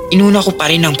 Inuna ko pa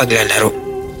rin ang paglalaro.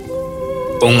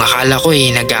 Kung akala ko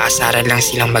nag-aasaran lang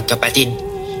silang magkapatid,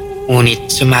 ngunit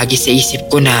sumagi sa isip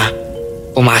ko na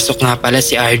pumasok nga pala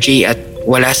si RJ at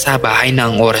wala sa bahay na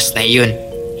ang oras na iyon.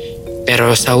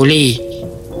 Pero sa huli,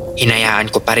 hinayaan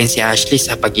ko pa rin si Ashley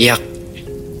sa pag-iyak.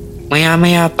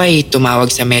 Maya-maya pa tumawag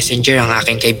sa messenger ang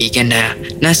aking kaibigan na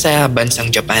nasa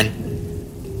bansang Japan.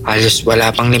 Halos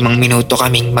wala pang 5 minuto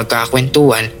kaming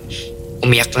magkakwentuhan,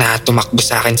 umiyak na tumakbo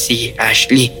sa akin si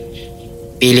Ashley.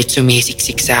 Pilit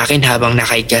sumisiksik sa akin habang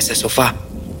nakahiga sa sofa.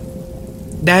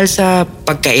 Dahil sa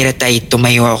pagkairat ay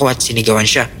tumayo ako at sinigawan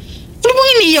siya. Ano bang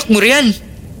iniiyak mo riyan?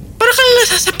 Para kang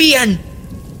nasasapian.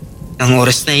 Nang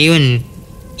oras na yun,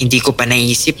 hindi ko pa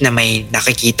naisip na may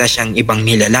nakikita siyang ibang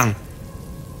nilalang.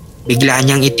 Bigla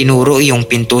niyang itinuro yung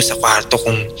pinto sa kwarto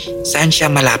kung saan siya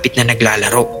malapit na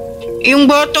naglalaro. Yung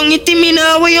batang itim,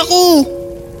 inaway ako!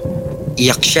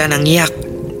 Iyak siya ng iyak.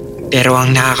 Pero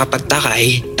ang nakakapagtaka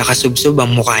ay nakasubsob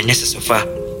ang mukha niya sa sofa.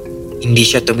 Hindi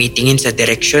siya tumitingin sa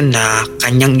direksyon na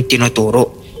kanyang itinuturo.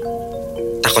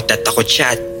 Takot na takot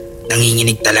siya at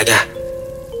nanginginig talaga.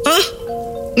 Ha?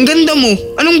 Ang ganda mo!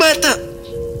 Anong bata?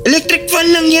 Electric fan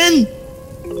lang yan!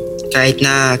 Kahit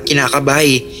na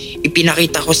kinakabahay,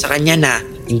 ipinakita ko sa kanya na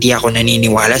hindi ako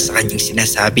naniniwala sa kanyang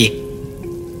sinasabi.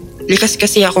 Likas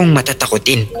kasi akong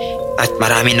matatakutin at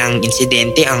marami ng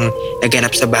insidente ang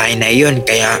naganap sa bahay na iyon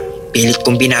kaya pilit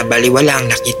kong binabaliwala ang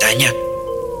nakita niya.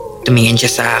 Tumingin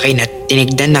siya sa akin at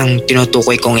tinigdan ng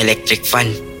tinutukoy kong electric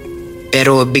fan.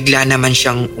 Pero bigla naman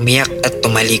siyang umiyak at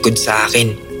tumalikod sa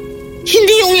akin.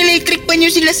 Hindi yung electric fan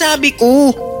yung sinasabi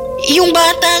ko. Yung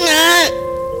bata nga.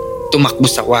 Tumakbo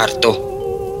sa kwarto.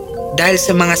 Dahil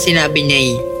sa mga sinabi niya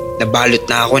nabalot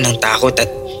na ako ng takot at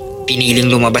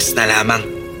piniling lumabas na lamang.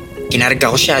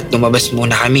 Kinarga ko siya at lumabas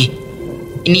muna kami.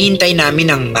 Iniintay namin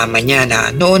ang mama niya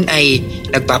na noon ay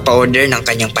nagpapa-order ng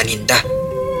kanyang paninda.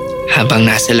 Habang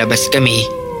nasa labas kami,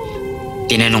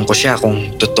 tinanong ko siya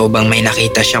kung totoo bang may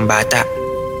nakita siyang bata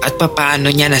at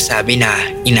papaano niya nasabi na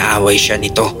inaaway siya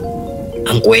nito.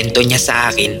 Ang kwento niya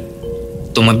sa akin,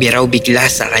 tumabi raw bigla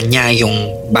sa kanya yung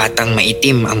batang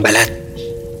maitim ang balat.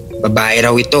 Babae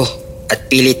raw ito at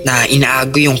pilit na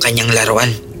inaago yung kanyang laruan.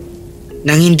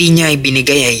 Nang hindi niya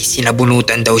ibinigay ay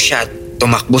sinabunutan daw siya at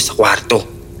tumakbo sa kwarto.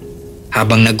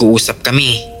 Habang nag-uusap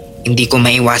kami, hindi ko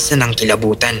maiwasan ang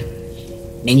kilabutan.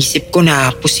 Naisip ko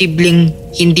na posibleng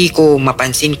hindi ko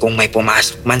mapansin kung may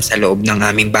pumasok man sa loob ng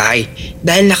aming bahay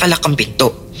dahil nakalak ang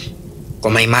pinto.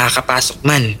 Kung may makakapasok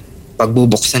man,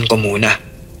 pagbubuksan ko muna.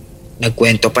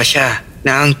 Nagkwento pa siya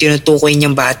na ang tinutukoy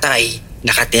niyang bata ay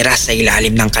nakatira sa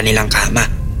ilalim ng kanilang kama.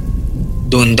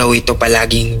 Doon daw ito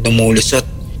palaging dumulusot.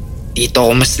 Dito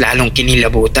ako mas lalong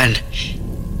kinilabutan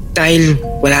dahil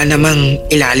wala namang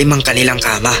ilalim ang kanilang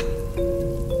kama.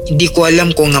 Hindi ko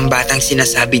alam kung ang batang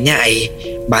sinasabi niya ay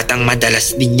batang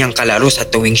madalas din niyang kalaro sa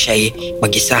tuwing siya ay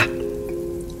mag-isa.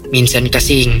 Minsan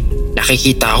kasing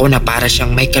nakikita ako na para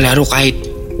siyang may kalaro kahit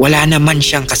wala naman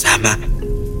siyang kasama.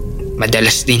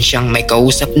 Madalas din siyang may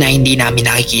kausap na hindi namin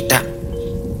nakikita.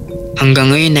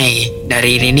 Hanggang ngayon ay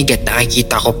naririnig at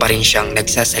nakikita ko pa rin siyang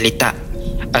nagsasalita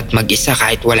at mag-isa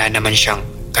kahit wala naman siyang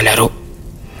kalaro.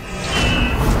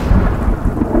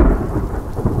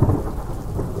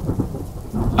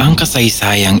 Ang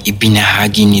kasaysayang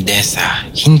ibinahagi ni Dessa,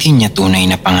 hindi niya tunay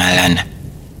na pangalan,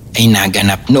 ay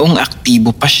naganap noong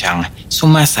aktibo pa siyang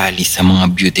sumasali sa mga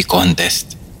beauty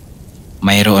contest.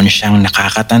 Mayroon siyang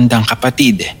nakakatandang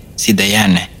kapatid, si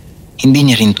Diane, hindi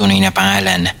niya rin tunay na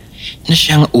pangalan, na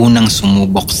siyang unang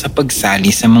sumubok sa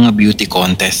pagsali sa mga beauty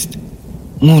contest.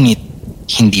 Ngunit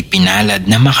hindi pinalad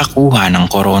na makakuha ng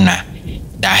corona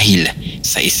dahil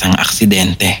sa isang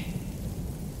aksidente.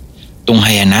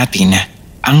 Tunghayan natin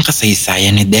ang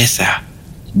kasaysayan ni Dessa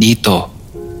dito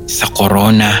sa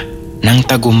Corona ng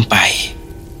Tagumpay.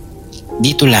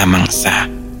 Dito lamang sa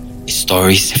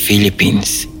Stories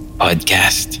Philippines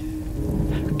Podcast.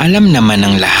 Alam naman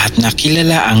ng lahat na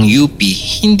kilala ang UP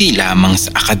hindi lamang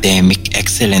sa academic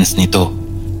excellence nito,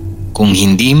 kung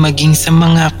hindi maging sa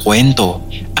mga kwento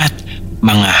at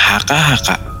mga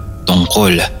haka-haka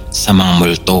tungkol sa mga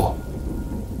multo.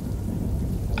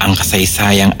 Ang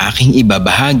kasaysayang aking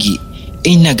ibabahagi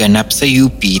ay naganap sa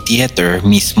UP Theater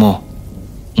mismo.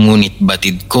 Ngunit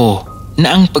batid ko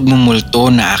na ang pagmumulto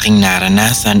na aking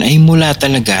naranasan ay mula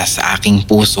talaga sa aking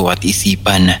puso at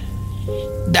isipan.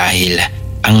 Dahil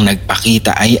ang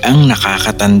nagpakita ay ang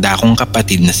nakakatanda kong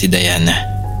kapatid na si Diana.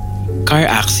 Car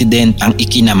accident ang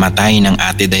ikinamatay ng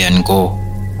ate Diane ko.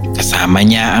 Kasama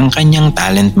niya ang kanyang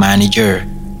talent manager.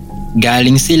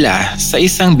 Galing sila sa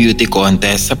isang beauty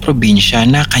contest sa probinsya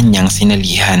na kanyang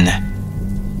sinalihan.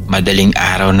 Madaling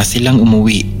araw na silang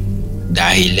umuwi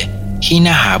dahil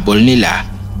hinahabol nila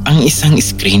ang isang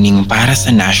screening para sa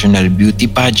National Beauty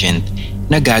Pageant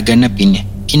na gaganapin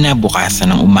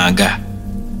kinabukasan ng umaga.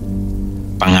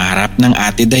 Pangarap ng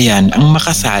ate Diane ang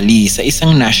makasali sa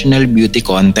isang National Beauty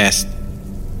Contest.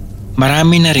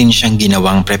 Marami na rin siyang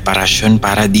ginawang preparasyon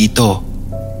para dito.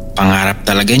 Pangarap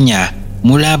talaga niya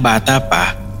mula bata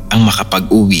pa ang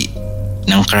makapag-uwi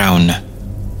ng crown.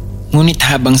 Ngunit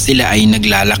habang sila ay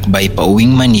naglalakbay pa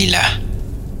uwing Manila,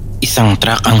 isang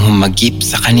truck ang humagip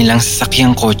sa kanilang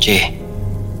sasakyang kotse.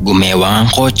 Gumewang ang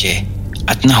kotse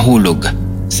at nahulog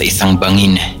sa isang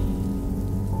bangin.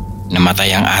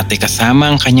 Namatay ang ate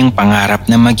kasama ang kanyang pangarap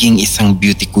na maging isang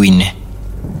beauty queen.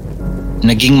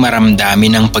 Naging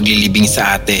maramdamin ang paglilibing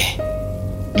sa ate.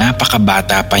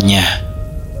 Napakabata pa niya.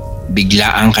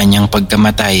 Bigla ang kanyang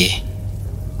pagkamatay.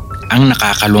 Ang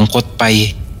nakakalungkot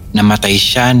pa'y namatay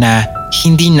siya na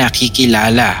hindi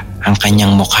nakikilala ang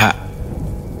kanyang mukha.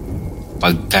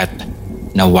 Pagkat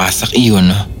nawasak iyon,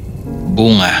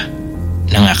 bunga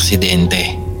ng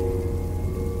aksidente.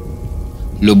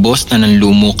 Lubos na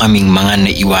nanlumo kaming mga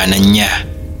naiwanan niya.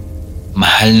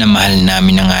 Mahal na mahal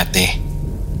namin ang ate.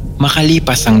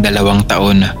 Makalipas ang 2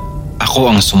 taon,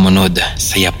 ako ang sumunod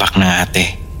sa yapak ng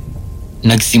ate.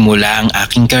 Nagsimula ang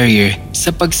aking career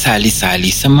sa pagsali-sali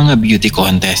sa mga beauty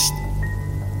contest.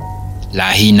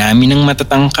 Lahi namin ang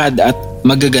matatangkad at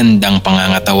magagandang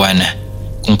pangangatawan,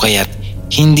 kung kaya't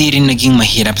hindi rin naging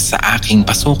mahirap sa aking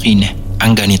pasukin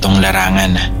ang ganitong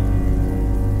larangan.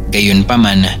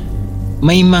 Gayunpaman,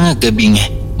 may mga gabing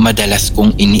madalas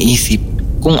kong iniisip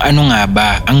kung ano nga ba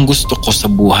ang gusto ko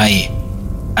sa buhay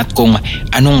at kung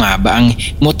ano nga ba ang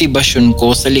motibasyon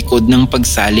ko sa likod ng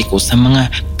pagsali ko sa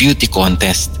mga beauty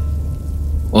contest.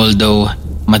 Although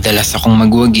madalas akong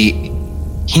magwagi,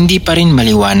 hindi pa rin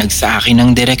maliwanag sa akin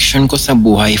ang direksyon ko sa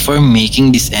buhay for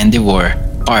making this endeavor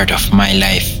part of my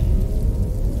life.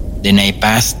 Then I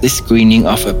passed the screening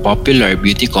of a popular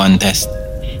beauty contest.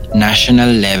 National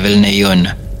level na yon.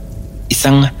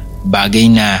 Isang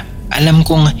bagay na alam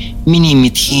kong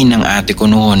minimithi ng ate ko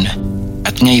noon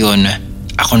at ngayon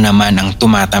ako naman ang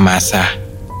tumatamasa.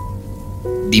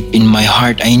 Deep in my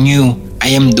heart I knew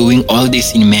I am doing all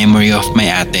this in memory of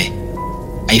my ate.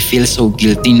 I feel so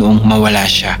guilty noong mawala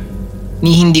siya.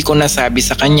 Ni hindi ko nasabi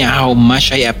sa kanya how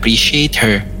much I appreciate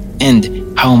her and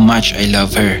how much I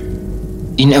love her.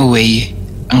 In a way,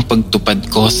 ang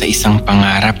pagtupad ko sa isang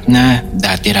pangarap na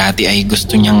dati-rati ay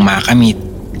gusto niyang makamit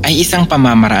ay isang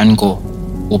pamamaraan ko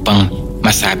upang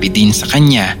masabi din sa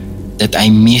kanya that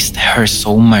I missed her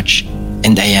so much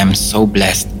and I am so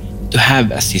blessed to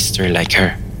have a sister like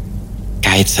her.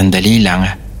 Kahit sandali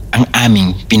lang ang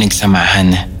aming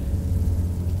pinagsamahan.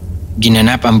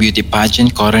 Ginanap ang beauty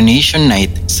pageant coronation night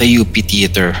sa UP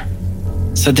Theater.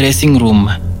 Sa dressing room,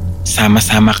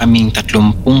 sama-sama kaming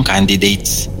 30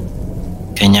 candidates.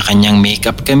 Kanya-kanyang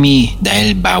makeup kami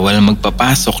dahil bawal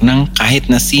magpapasok ng kahit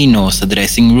na sino sa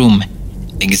dressing room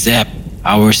except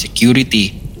our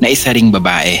security na isa ring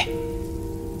babae.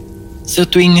 Sa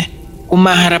tuwing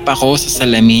umaharap ako sa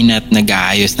salamin at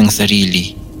nag-aayos ng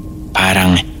sarili,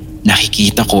 parang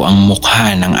nakikita ko ang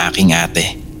mukha ng aking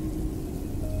ate.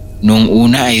 Noong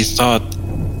una I thought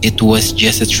it was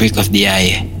just a trick of the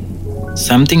eye.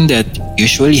 Something that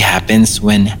usually happens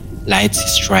when lights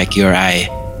strike your eye.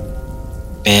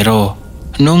 Pero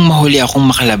noong mahuli akong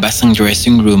makalabas ng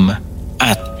dressing room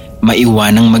at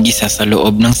maiwanang mag-isa sa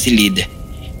loob ng silid,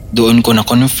 doon ko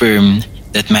na-confirm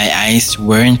that my eyes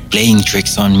weren't playing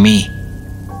tricks on me.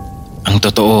 Ang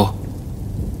totoo,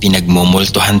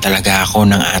 pinagmumultuhan talaga ako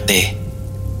ng ate.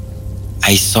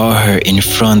 I saw her in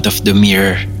front of the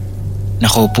mirror.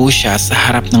 Nakaupo siya sa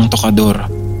harap ng tokador.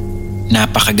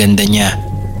 Napakaganda niya.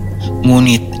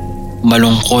 Ngunit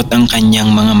malungkot ang kanyang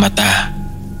mga mata.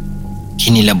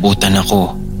 Kinilabutan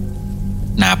ako.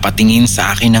 Napatingin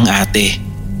sa akin ng ate.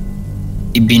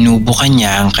 Ibinubukan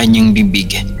niya ang kanyang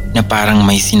bibig na parang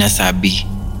may sinasabi.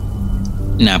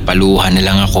 Napaluhan na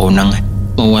lang ako nang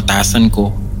mawatasan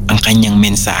ko ang kanyang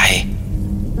mensahe.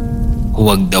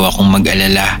 Huwag daw akong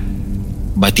mag-alala.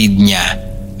 Batid niya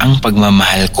ang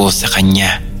pagmamahal ko sa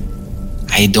kanya.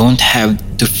 I don't have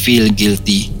to feel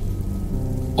guilty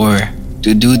or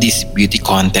to do this beauty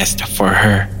contest for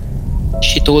her.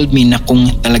 She told me na kung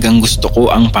talagang gusto ko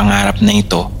ang pangarap na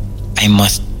ito, I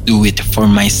must do it for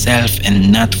myself and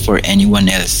not for anyone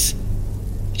else.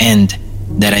 And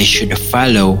that I should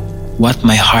follow what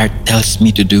my heart tells me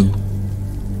to do.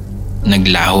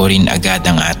 Naglaho rin agad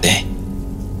ang ate.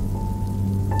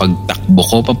 Pagtakbo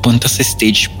ko papunta sa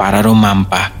stage para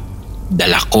rumampa,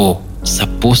 dala ko sa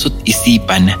puso't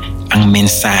isipan ang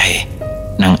mensahe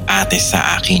ng ate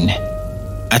sa akin.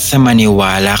 At sa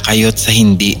maniwala kayo't sa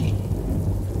hindi,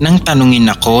 nang tanungin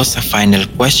ako sa final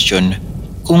question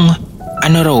kung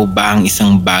ano raw ba ang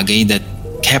isang bagay that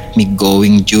kept me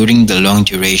going during the long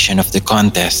duration of the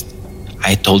contest,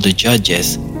 I told the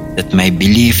judges that my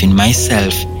belief in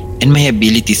myself and my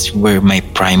abilities were my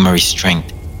primary strength.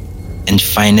 And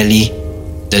finally,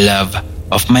 the love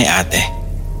of my ate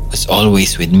was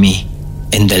always with me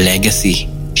and the legacy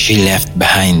she left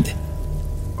behind.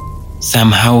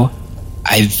 Somehow,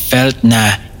 I felt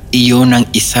na iyon ang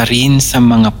isa rin sa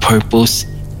mga purpose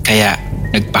kaya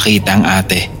nagpakita ang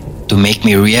ate to make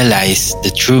me realize the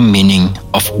true meaning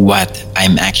of what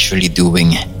I'm actually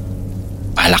doing.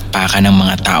 Palakpakan ng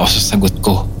mga tao sa sagot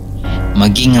ko.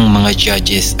 Maging ang mga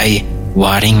judges ay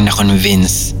waring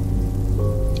na-convince.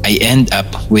 I end up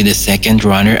with the second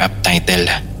runner-up title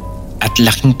at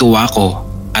laking tuwa ko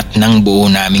at ng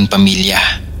buo naming pamilya.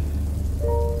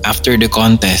 After the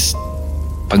contest,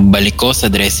 pagbalik ko sa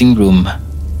dressing room,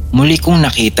 muli kong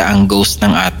nakita ang ghost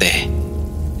ng ate.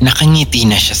 Nakangiti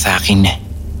na siya sa akin.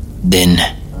 Then,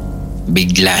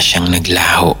 bigla siyang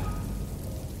naglaho.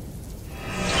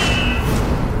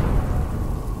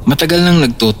 Matagal nang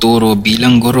nagtuturo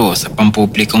bilang guro sa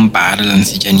pampublikong paaralan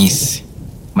si Janice.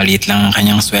 Maliit lang ang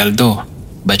kanyang sweldo,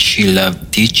 but she loved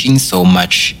teaching so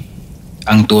much.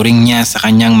 Ang turing niya sa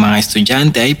kanyang mga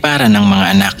estudyante ay para ng mga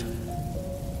anak.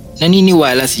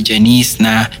 Naniniwala si Janice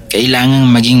na kailangang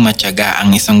maging matyaga ang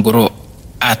isang guro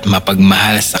at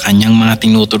mapagmahal sa kanyang mga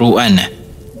tinuturuan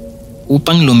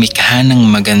upang lumikha ng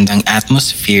magandang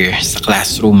atmosphere sa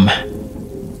classroom.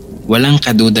 Walang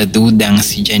kaduda-dudang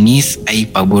si Janice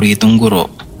ay paboritong guro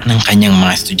ng kanyang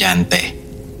mga estudyante.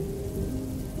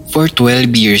 For 12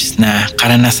 years na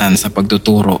karanasan sa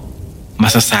pagtuturo,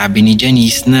 masasabi ni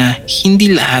Janice na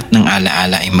hindi lahat ng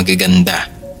alaala ay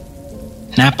magaganda.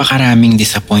 Napakaraming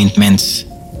disappointments.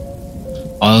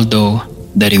 Although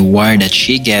the reward that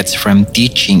she gets from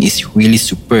teaching is really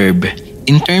superb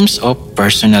in terms of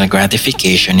personal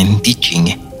gratification in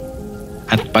teaching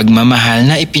at pagmamahal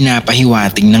na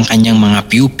ipinapahiwatig ng kanyang mga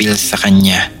pupils sa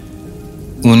kanya.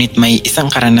 Ngunit may isang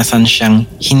karanasan siyang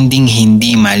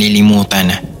hinding-hindi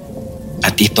malilimutan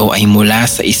at ito ay mula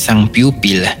sa isang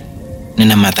pupil na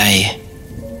namatay.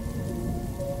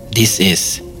 This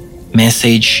is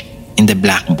message in the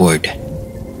blackboard.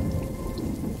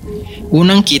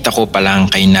 Unang kita ko pa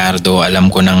lang kay Nardo, alam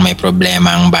ko nang may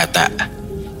problema ang bata.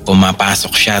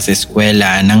 Pumapasok siya sa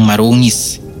eskwela ng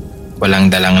marungis. Walang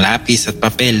dalang lapis at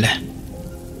papel.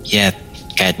 Yet,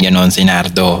 kahit ganoon si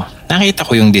Nardo, nakita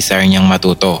ko yung desire niyang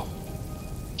matuto.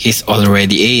 He's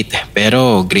already 8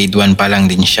 pero grade 1 pa lang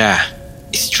din siya.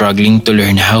 Struggling to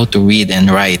learn how to read and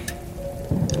write.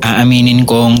 Aaminin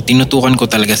kong tinutukan ko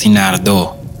talaga si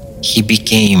Nardo. He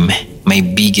became my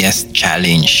biggest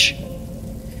challenge.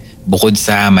 Bukod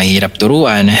sa mahirap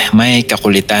turuan, may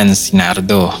kakulitan si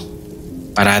Nardo.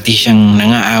 Parati siyang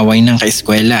nangaaway ng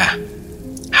kaeskwela.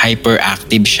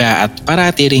 Hyperactive siya at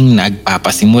parati ring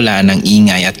nagpapasimula ng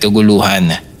ingay at kaguluhan.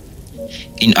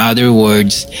 In other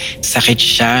words, sakit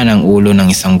siya ng ulo ng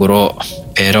isang guro.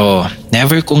 Pero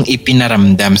never kong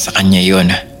ipinaramdam sa kanya yon.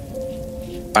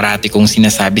 Parati kong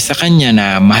sinasabi sa kanya na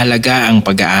mahalaga ang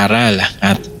pag-aaral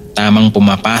at tamang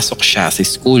pumapasok siya sa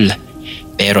school.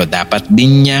 Pero dapat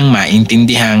din niyang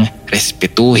maintindihang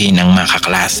respetuhin ang mga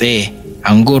kaklase,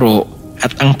 ang guro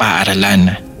at ang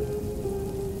paaralan.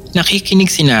 Nakikinig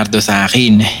si Nardo sa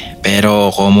akin pero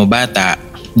como bata,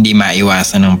 hindi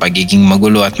maiwasan ang pagiging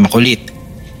magulo at makulit.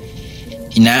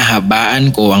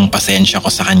 Hinahabaan ko ang pasensya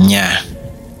ko sa kanya.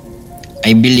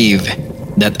 I believe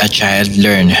that a child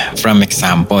learn from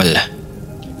example.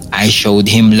 I showed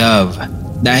him love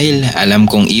dahil alam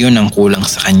kong iyon ang kulang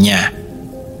sa kanya.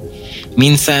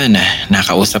 Minsan,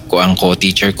 nakausap ko ang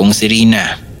co-teacher kong si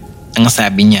Rina. Ang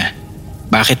sabi niya,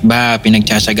 bakit ba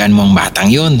pinagtsatsagaan mo ang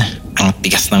batang yun? Ang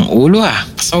tigas ng ulo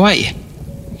pasaway.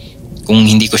 Kung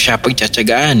hindi ko siya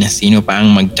pagtsatsagaan, sino pa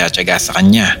ang magtsatsaga sa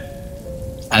kanya?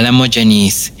 Alam mo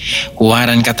Janice,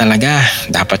 huwaran ka talaga.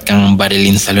 Dapat kang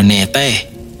barilin sa luneta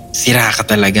Sira ka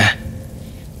talaga.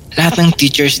 Lahat ng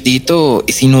teachers dito,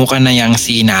 isinuka na yang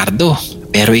si Nardo.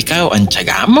 Pero ikaw, ang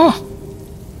tiyaga mo.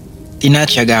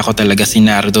 Tinatyaga ko talaga si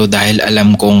Nardo dahil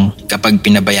alam kong kapag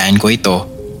pinabayaan ko ito,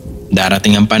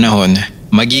 darating ang panahon,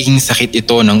 magiging sakit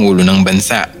ito ng ulo ng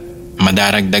bansa.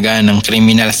 Madaragdagan ng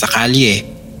kriminal sa kalye,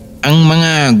 ang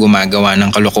mga gumagawa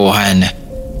ng kalokohan.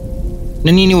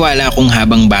 Naniniwala akong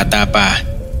habang bata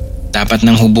pa, dapat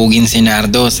nang hubugin si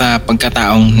Nardo sa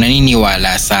pagkataong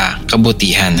naniniwala sa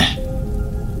kabutihan.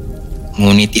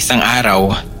 Ngunit isang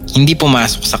araw, hindi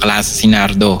pumasok sa klase si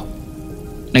Nardo.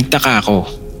 Nagtaka ako.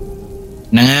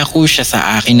 Nangako siya sa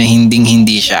akin na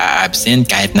hindi siya absent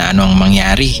kahit na ano ang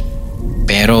mangyari.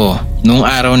 Pero nung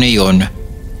araw na yon,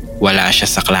 wala siya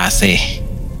sa klase.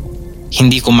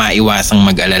 Hindi ko maiwasang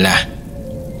mag-alala.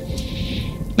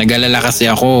 Nag-alala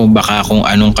kasi ako baka kung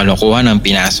anong kalokohan ang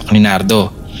pinasok ni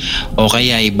Nardo o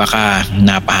kaya baka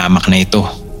napahamak na ito.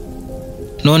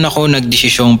 Noon ako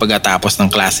nagdesisyong pagkatapos ng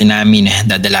klase namin,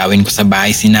 dadalawin ko sa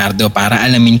bahay si Nardo para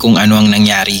alamin kung ano ang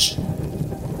nangyari.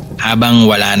 Habang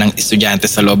wala ng estudyante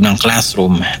sa loob ng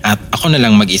classroom at ako na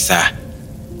lang mag-isa,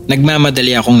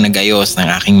 nagmamadali akong nagayos ng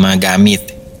aking mga gamit.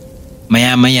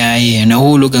 Maya-maya ay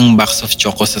nahulog ang box of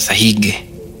choco sa sahig.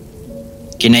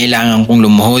 Kinailangan kong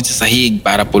lumuhod sa sahig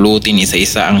para pulutin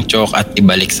isa-isa ang chok at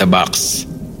ibalik sa box.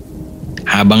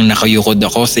 Habang nakayukod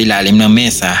ako sa ilalim ng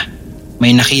mesa,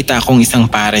 may nakita akong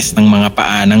isang pares ng mga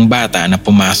paa ng bata na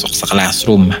pumasok sa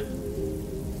classroom.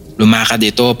 Lumakad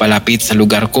ito palapit sa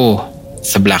lugar ko,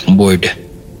 sa blackboard.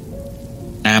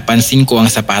 Napansin ko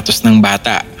ang sapatos ng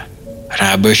bata,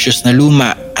 rubber shoes na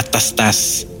luma at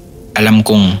tastas. Alam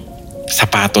kong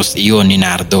sapatos iyon ni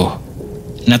Nardo.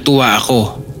 Natuwa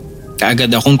ako.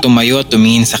 Kaagad akong tumayo at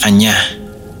tumingin sa kanya.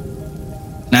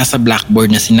 Nasa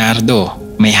blackboard na si Nardo,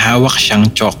 may hawak siyang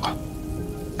chalk.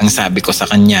 Ang sabi ko sa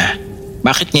kanya,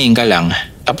 bakit ngayon ka lang?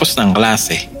 Tapos ng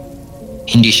klase.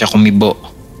 Hindi siya kumibo.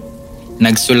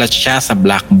 Nagsulat siya sa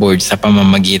blackboard sa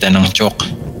pamamagitan ng chalk.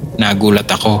 Nagulat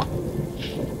ako.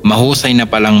 Mahusay na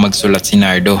palang magsulat si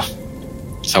Nardo.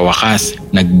 Sa wakas,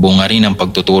 nagbunga rin ang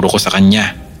pagtuturo ko sa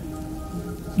kanya.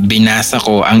 Binasa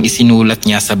ko ang isinulat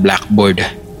niya sa blackboard.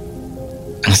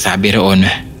 Ang sabi roon,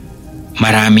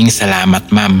 maraming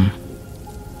salamat ma'am.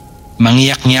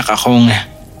 Mangyak-ngyak akong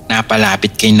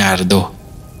napalapit kay Nardo.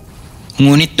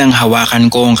 Ngunit nang hawakan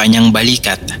ko ang kanyang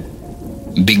balikat,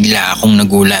 bigla akong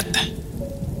nagulat.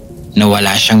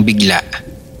 Nawala siyang bigla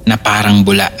na parang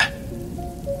bula.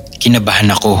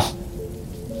 Kinabahan ako.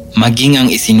 Maging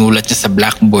ang isinulat niya sa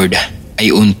blackboard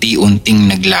ay unti-unting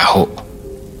naglaho.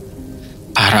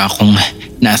 Para akong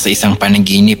nasa isang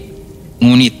panaginip.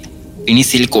 Ngunit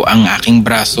pinisil ko ang aking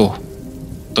braso.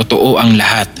 Totoo ang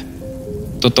lahat.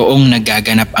 Totoong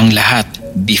nagaganap ang lahat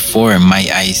before my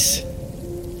eyes.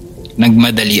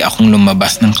 Nagmadali akong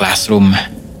lumabas ng classroom.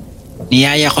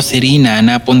 Niyaya ko si Rina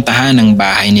na puntahan ang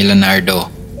bahay ni Leonardo.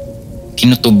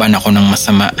 Kinutuban ako ng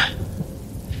masama.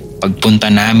 Pagpunta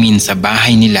namin sa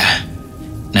bahay nila,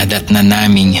 nadatnan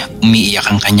naming umiiyak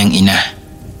ang kanyang ina.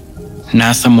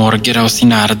 Nasa morgue raw si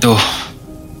Nardo.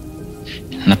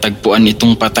 Natagpuan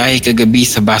itong patay kagabi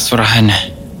sa basurahan.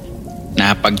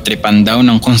 Napagtripan daw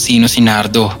ng kung sino si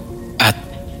Nardo at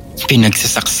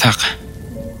pinagsasaksak.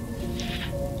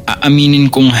 Aaminin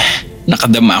kong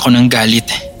nakadama ako ng galit.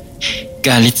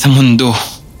 Galit sa mundo,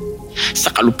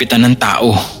 sa kalupitan ng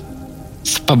tao,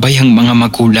 sa pabayang mga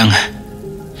magulang.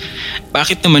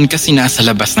 Bakit naman kasi nasa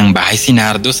labas ng bahay si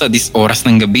Nardo sa 10 oras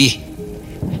ng gabi?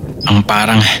 Ang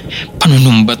parang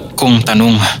panunumbat kong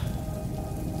tanong.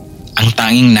 Ang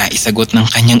tanging naisagot ng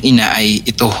kanyang ina ay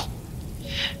ito.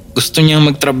 Gusto niyang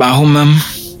magtrabaho, ma'am,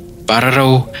 para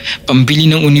raw pambili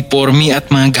ng uniforme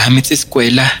at mga gamit sa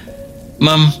eskwela.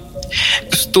 Ma'am,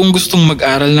 gustong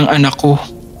mag-aral ng anak ko.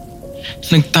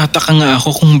 Nagtataka nga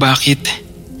ako kung bakit.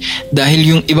 Dahil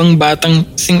yung ibang batang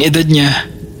sing edad niya,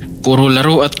 puro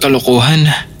laro at kalokohan.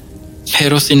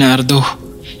 Pero si Nardo,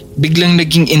 biglang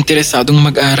naging interesadong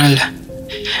mag-aral.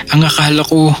 Ang akala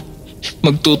ko,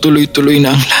 magtutuloy-tuloy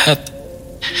na ang lahat.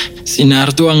 Si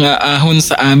Nardo ang aahon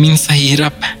sa amin sa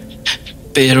hirap.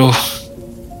 Pero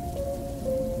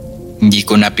hindi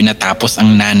ko na pinatapos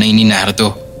ang nanay ni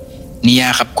Nardo.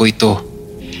 Niyakap ko ito.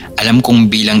 Alam kong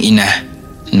bilang ina,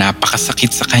 napakasakit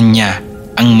sa kanya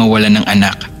ang mawala ng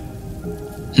anak.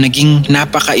 Naging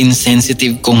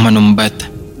napaka-insensitive kong manumbat.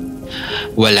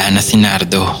 Wala na si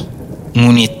Nardo.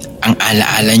 Ngunit ang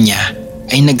alaala niya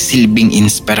ay nagsilbing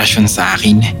inspirasyon sa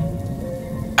akin.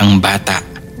 Ang bata,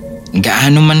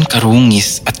 gaano man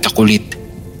karungis at kakulit,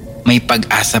 may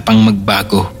pag-asa pang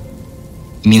magbago.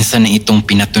 Minsan na itong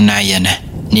pinatunayan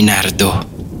ni Nardo.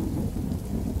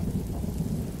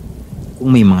 Kung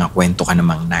may mga kwento ka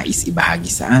namang nais ibahagi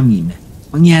sa amin,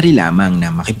 mangyari lamang na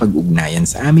makipag-ugnayan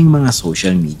sa aming mga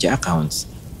social media accounts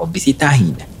o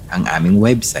bisitahin ang aming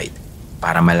website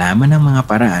para malaman ang mga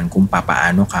paraan kung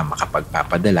papaano ka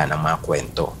makapagpapadala ng mga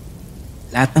kwento.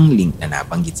 Lahat ng link na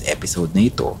nabanggit sa episode na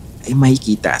ito ay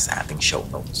makikita sa ating show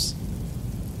notes.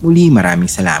 Muli, maraming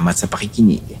salamat sa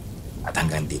pakikinig at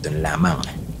hanggang dito na lamang.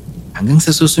 Hanggang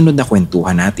sa susunod na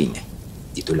kwentuhan natin,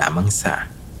 dito lamang sa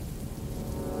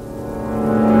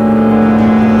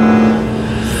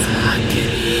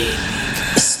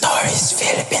Stories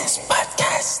Philippines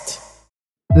Podcast.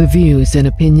 The views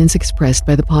and opinions expressed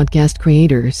by the podcast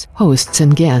creators, hosts,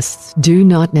 and guests do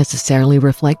not necessarily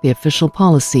reflect the official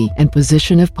policy and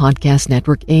position of Podcast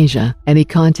Network Asia. Any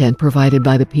content provided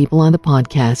by the people on the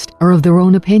podcast are of their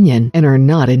own opinion and are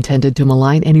not intended to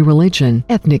malign any religion,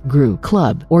 ethnic group,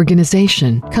 club,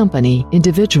 organization, company,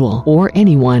 individual, or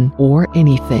anyone or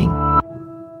anything.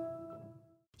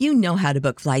 You know how to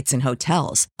book flights and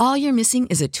hotels. All you're missing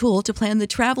is a tool to plan the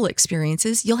travel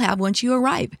experiences you'll have once you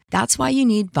arrive. That's why you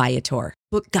need Viator.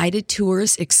 Book guided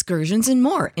tours, excursions, and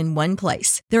more in one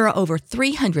place. There are over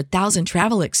 300,000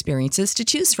 travel experiences to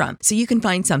choose from, so you can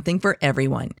find something for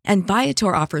everyone. And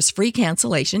Viator offers free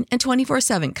cancellation and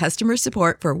 24/7 customer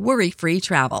support for worry-free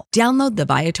travel. Download the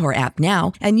Viator app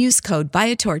now and use code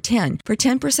Viator10 for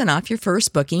 10% off your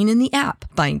first booking in the app.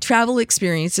 Find travel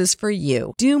experiences for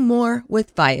you. Do more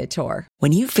with Viator.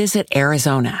 When you visit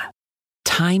Arizona,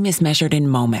 time is measured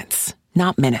in moments,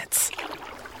 not minutes.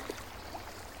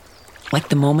 Like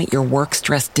the moment your work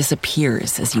stress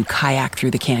disappears as you kayak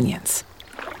through the canyons.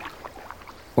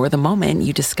 Or the moment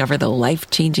you discover the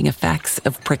life-changing effects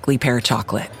of prickly pear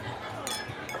chocolate.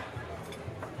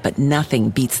 But nothing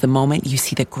beats the moment you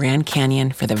see the Grand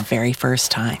Canyon for the very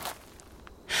first time.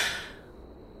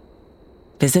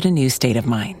 Visit a new state of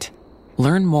mind.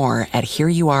 Learn more at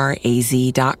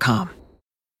hereyouareaz.com.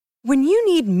 When you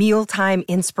need mealtime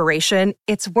inspiration,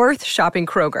 it's worth shopping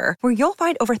Kroger, where you'll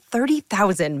find over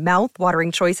 30,000 mouth-watering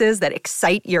choices that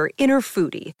excite your inner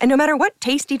foodie. And no matter what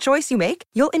tasty choice you make,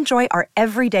 you'll enjoy our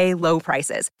everyday low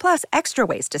prices, plus extra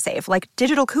ways to save, like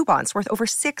digital coupons worth over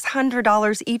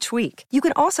 $600 each week. You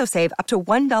can also save up to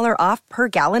 $1 off per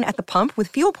gallon at the pump with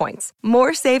fuel points.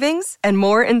 More savings and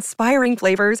more inspiring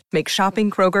flavors make shopping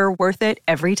Kroger worth it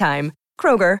every time.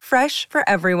 Kroger, fresh for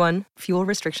everyone. Fuel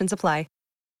restrictions apply.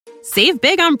 Save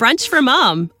big on brunch for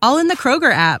mom, all in the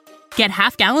Kroger app. Get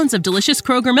half gallons of delicious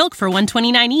Kroger milk for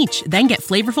 $1.29 each. Then get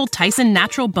flavorful Tyson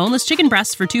natural boneless chicken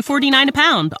breasts for $2.49 a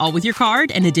pound, all with your card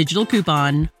and a digital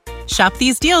coupon. Shop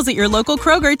these deals at your local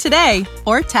Kroger today,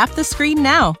 or tap the screen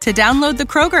now to download the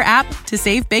Kroger app to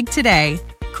save big today.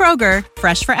 Kroger,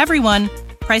 fresh for everyone.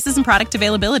 Prices and product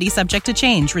availability subject to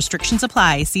change. Restrictions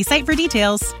apply. See site for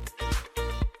details.